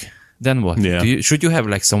stomach? Then what? Yeah. Should you have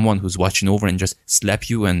like someone who's watching over and just slap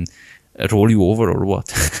you and roll you over, or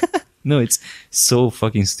what? No, it's so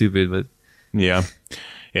fucking stupid, but Yeah,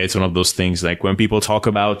 it's one of those things like when people talk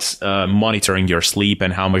about monitoring your sleep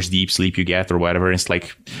and how much deep sleep you get or whatever, it's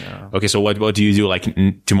like, okay, so what do you do?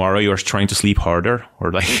 Like tomorrow you're trying to sleep harder,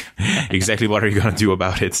 or like exactly what are you going to do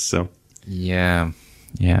about it? So yeah.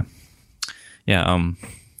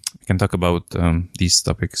 I can talk about these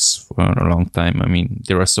topics for a long time. I mean,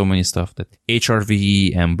 there are so many stuff that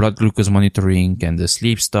HRV and blood glucose monitoring and the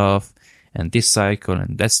sleep stuff and this cycle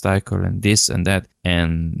and that cycle and this and that.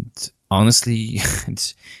 And honestly,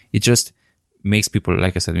 it just makes people,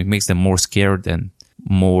 like I said, it makes them more scared and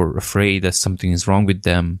more afraid that something is wrong with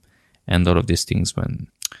them and all of these things. When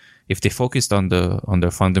if they focused on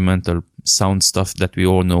the fundamental sound stuff that we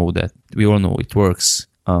all know it works,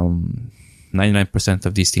 99%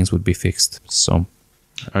 of these things would be fixed. So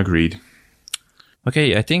agreed.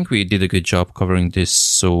 Okay, I think we did a good job covering this,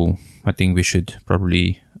 so I think we should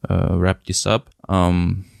probably wrap this up.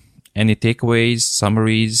 Any takeaways,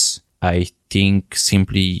 summaries? I think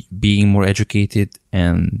simply being more educated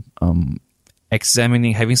and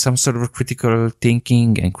examining, having some sort of critical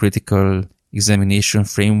thinking and critical examination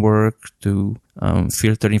framework to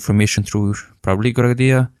filter information through, probably a good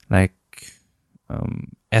idea. Like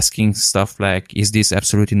asking stuff like, is this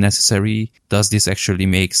absolutely necessary? Does this actually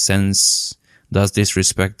make sense? Does this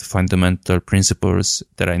respect fundamental principles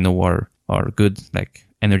that I know are good, like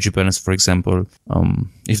energy balance, for example?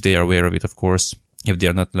 If they are aware of it, of course. If they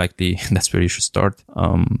are not, likely, that's where you should start.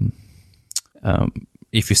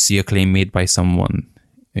 If you see a claim made by someone,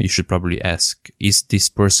 you should probably ask, is this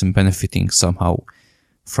person benefiting somehow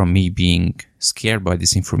from me being scared by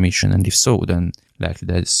this information? And if so, then likely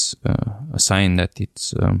that's a sign that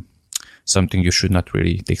it's something you should not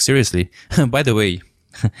really take seriously. By the way,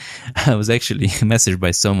 I was actually messaged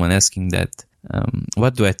by someone asking that,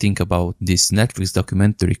 what do I think about this Netflix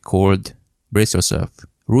documentary called, brace yourself,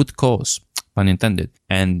 Root Cause, pun intended.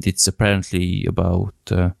 And it's apparently about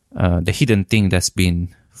the hidden thing that's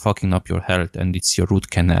been fucking up your health, and it's your root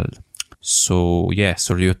canal. So yeah,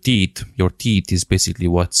 so your teeth is basically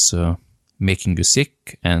what's making you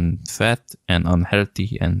sick and fat and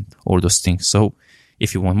unhealthy and all those things. So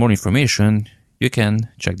if you want more information, you can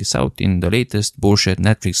check this out in the latest bullshit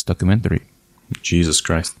Netflix documentary. Jesus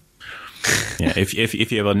Christ. Yeah, if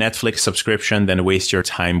you have a Netflix subscription, then waste your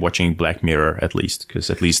time watching Black Mirror at least, because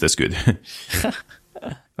at least that's good.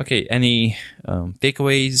 Okay, any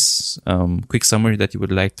takeaways, quick summary that you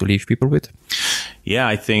would like to leave people with? Yeah,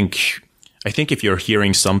 I think if you're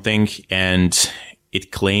hearing something and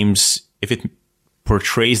it claims, if it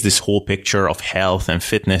portrays this whole picture of health and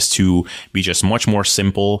fitness to be just much more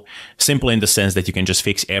simple in the sense that you can just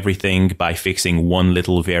fix everything by fixing one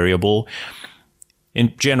little variable.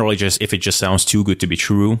 And generally, just if it just sounds too good to be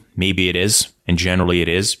true, maybe it is, and generally it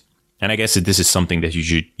is. And I guess this is something that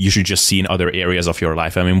you should just see in other areas of your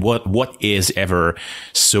life. I mean, what is ever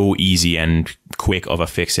so easy and quick of a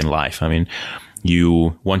fix in life? I mean,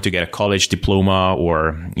 you want to get a college diploma,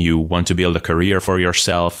 or you want to build a career for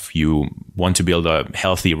yourself. You want to build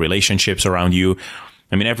healthy relationships around you.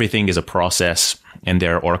 I mean, everything is a process, and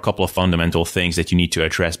there are a couple of fundamental things that you need to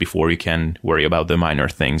address before you can worry about the minor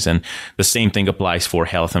things. And the same thing applies for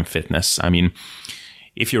health and fitness. I mean,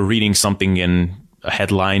 if you're reading something in a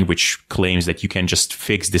headline which claims that you can just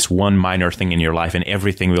fix this one minor thing in your life and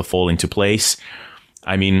everything will fall into place,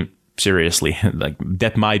 I mean, seriously, like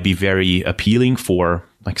that might be very appealing for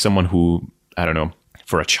like someone who, I don't know,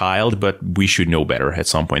 for a child, but we should know better at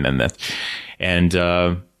some point than that. And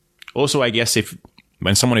also, I guess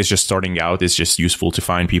when someone is just starting out, it's just useful to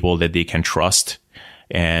find people that they can trust.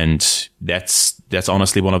 And that's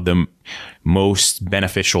honestly one of the most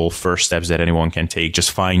beneficial first steps that anyone can take. Just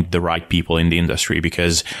find the right people in the industry,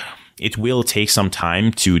 because it will take some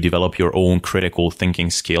time to develop your own critical thinking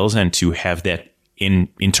skills and to have that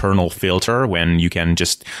internal filter when you can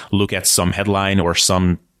just look at some headline or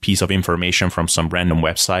some piece of information from some random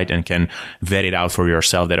website and can vet it out for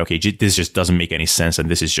yourself that, okay, this just doesn't make any sense and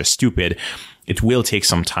this is just stupid. It will take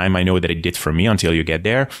some time. I know that it did for me until you get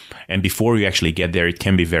there. And before you actually get there, it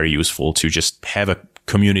can be very useful to just have a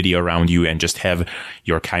community around you and just have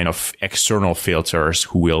your kind of external filters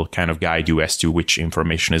who will kind of guide you as to which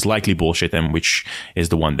information is likely bullshit and which is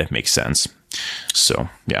the one that makes sense. So,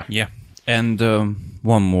 yeah. Yeah. And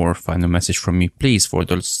one more final message from me. Please, for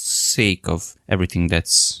the sake of everything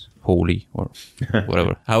that's holy or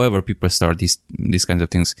whatever, however people start these kinds of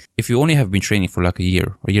things, if you only have been training for like a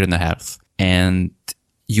year or year and a half, and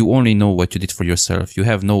you only know what you did for yourself, you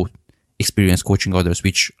have no experience coaching others,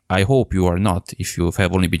 which I hope you are not if you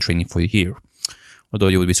have only been training for a year, although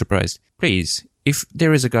you would be surprised. Please, if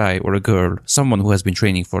there is a guy or a girl, someone who has been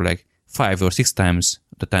training for like 5 or 6 times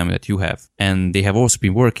the time that you have, and they have also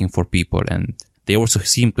been working for people, and they also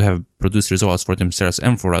seem to have produced results for themselves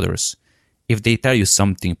and for others. If they tell you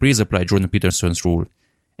something, please apply Jordan Peterson's rule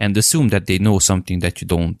and assume that they know something that you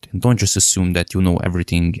don't. And don't just assume that you know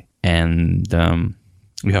everything and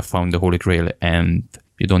you have found the Holy Grail and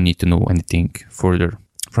you don't need to know anything further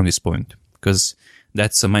from this point. Because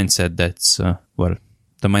that's a mindset that's,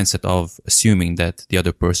 the mindset of assuming that the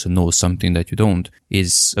other person knows something that you don't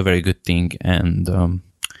is a very good thing. And,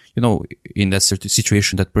 in that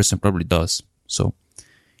situation, that person probably does. So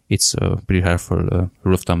it's a pretty helpful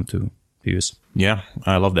rule of thumb to use. Yeah,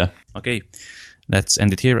 I love that. Okay, let's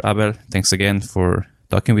end it here. Ábel, thanks again for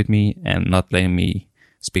talking with me and not letting me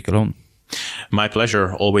speak alone. My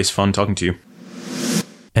pleasure. Always fun talking to you.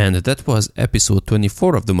 And that was episode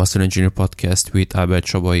 24 of the Muscle Engineer podcast with Ábel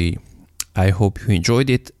Csabai. I hope you enjoyed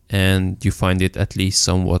it and you find it at least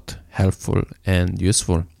somewhat helpful and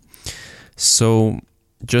useful. So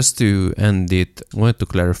just to end it, I wanted to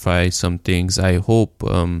clarify some things. I hope,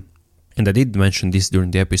 and I did mention this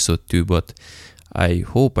during the episode too, but I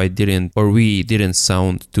hope we didn't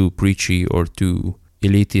sound too preachy or too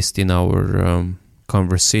elitist in our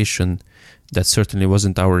conversation. That certainly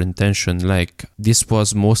wasn't our intention. Like, this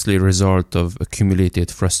was mostly a result of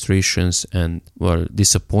accumulated frustrations and,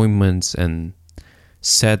 disappointments and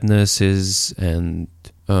sadnesses and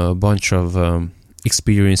a bunch of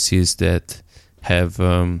experiences that have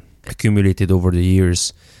accumulated over the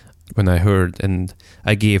years when I heard, and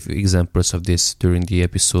I gave examples of this during the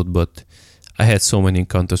episode, but I had so many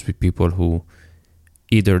encounters with people who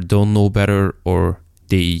either don't know better or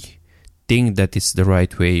they think that it's the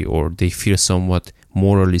right way, or they feel somewhat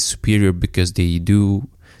morally superior because they do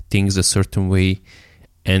things a certain way,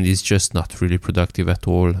 and it's just not really productive at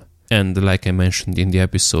all. And like I mentioned in the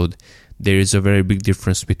episode, there is a very big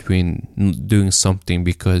difference between doing something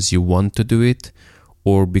because you want to do it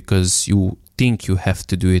or because you think you have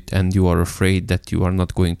to do it and you are afraid that you are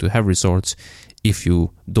not going to have results if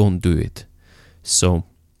you don't do it. So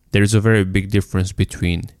there is a very big difference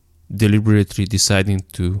between deliberately deciding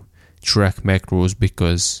to track macros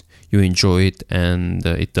because you enjoy it and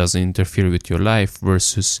it doesn't interfere with your life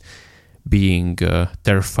versus being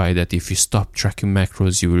terrified that if you stop tracking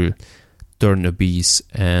macros, you will turn obese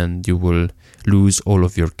and you will lose all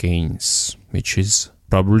of your gains, which is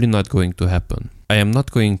probably not going to happen. I am not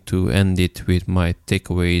going to end it with my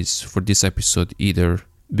takeaways for this episode either,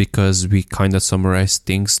 because we kind of summarized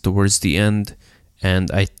things towards the end,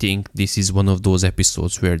 and I think this is one of those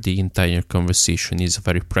episodes where the entire conversation is a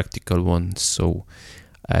very practical one, so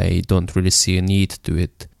I don't really see a need to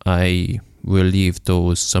it. I will leave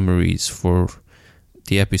those summaries for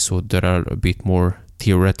the episode that are a bit more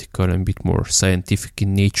theoretical and a bit more scientific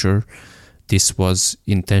in nature. This was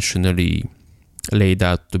intentionally laid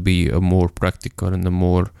out to be a more practical and a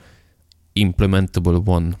more implementable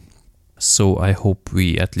one. So I hope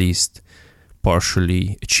we at least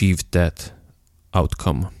partially achieved that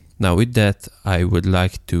outcome. Now with that, I would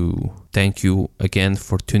like to thank you again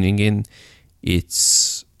for tuning in.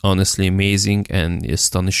 It's honestly amazing and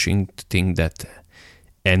astonishing to think that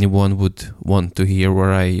anyone would want to hear what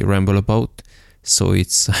I ramble about. So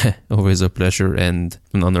it's always a pleasure and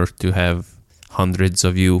an honor to have hundreds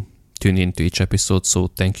of you tune into each episode. So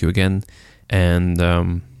thank you again. And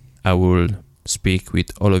I will speak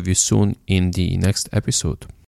with all of you soon in the next episode.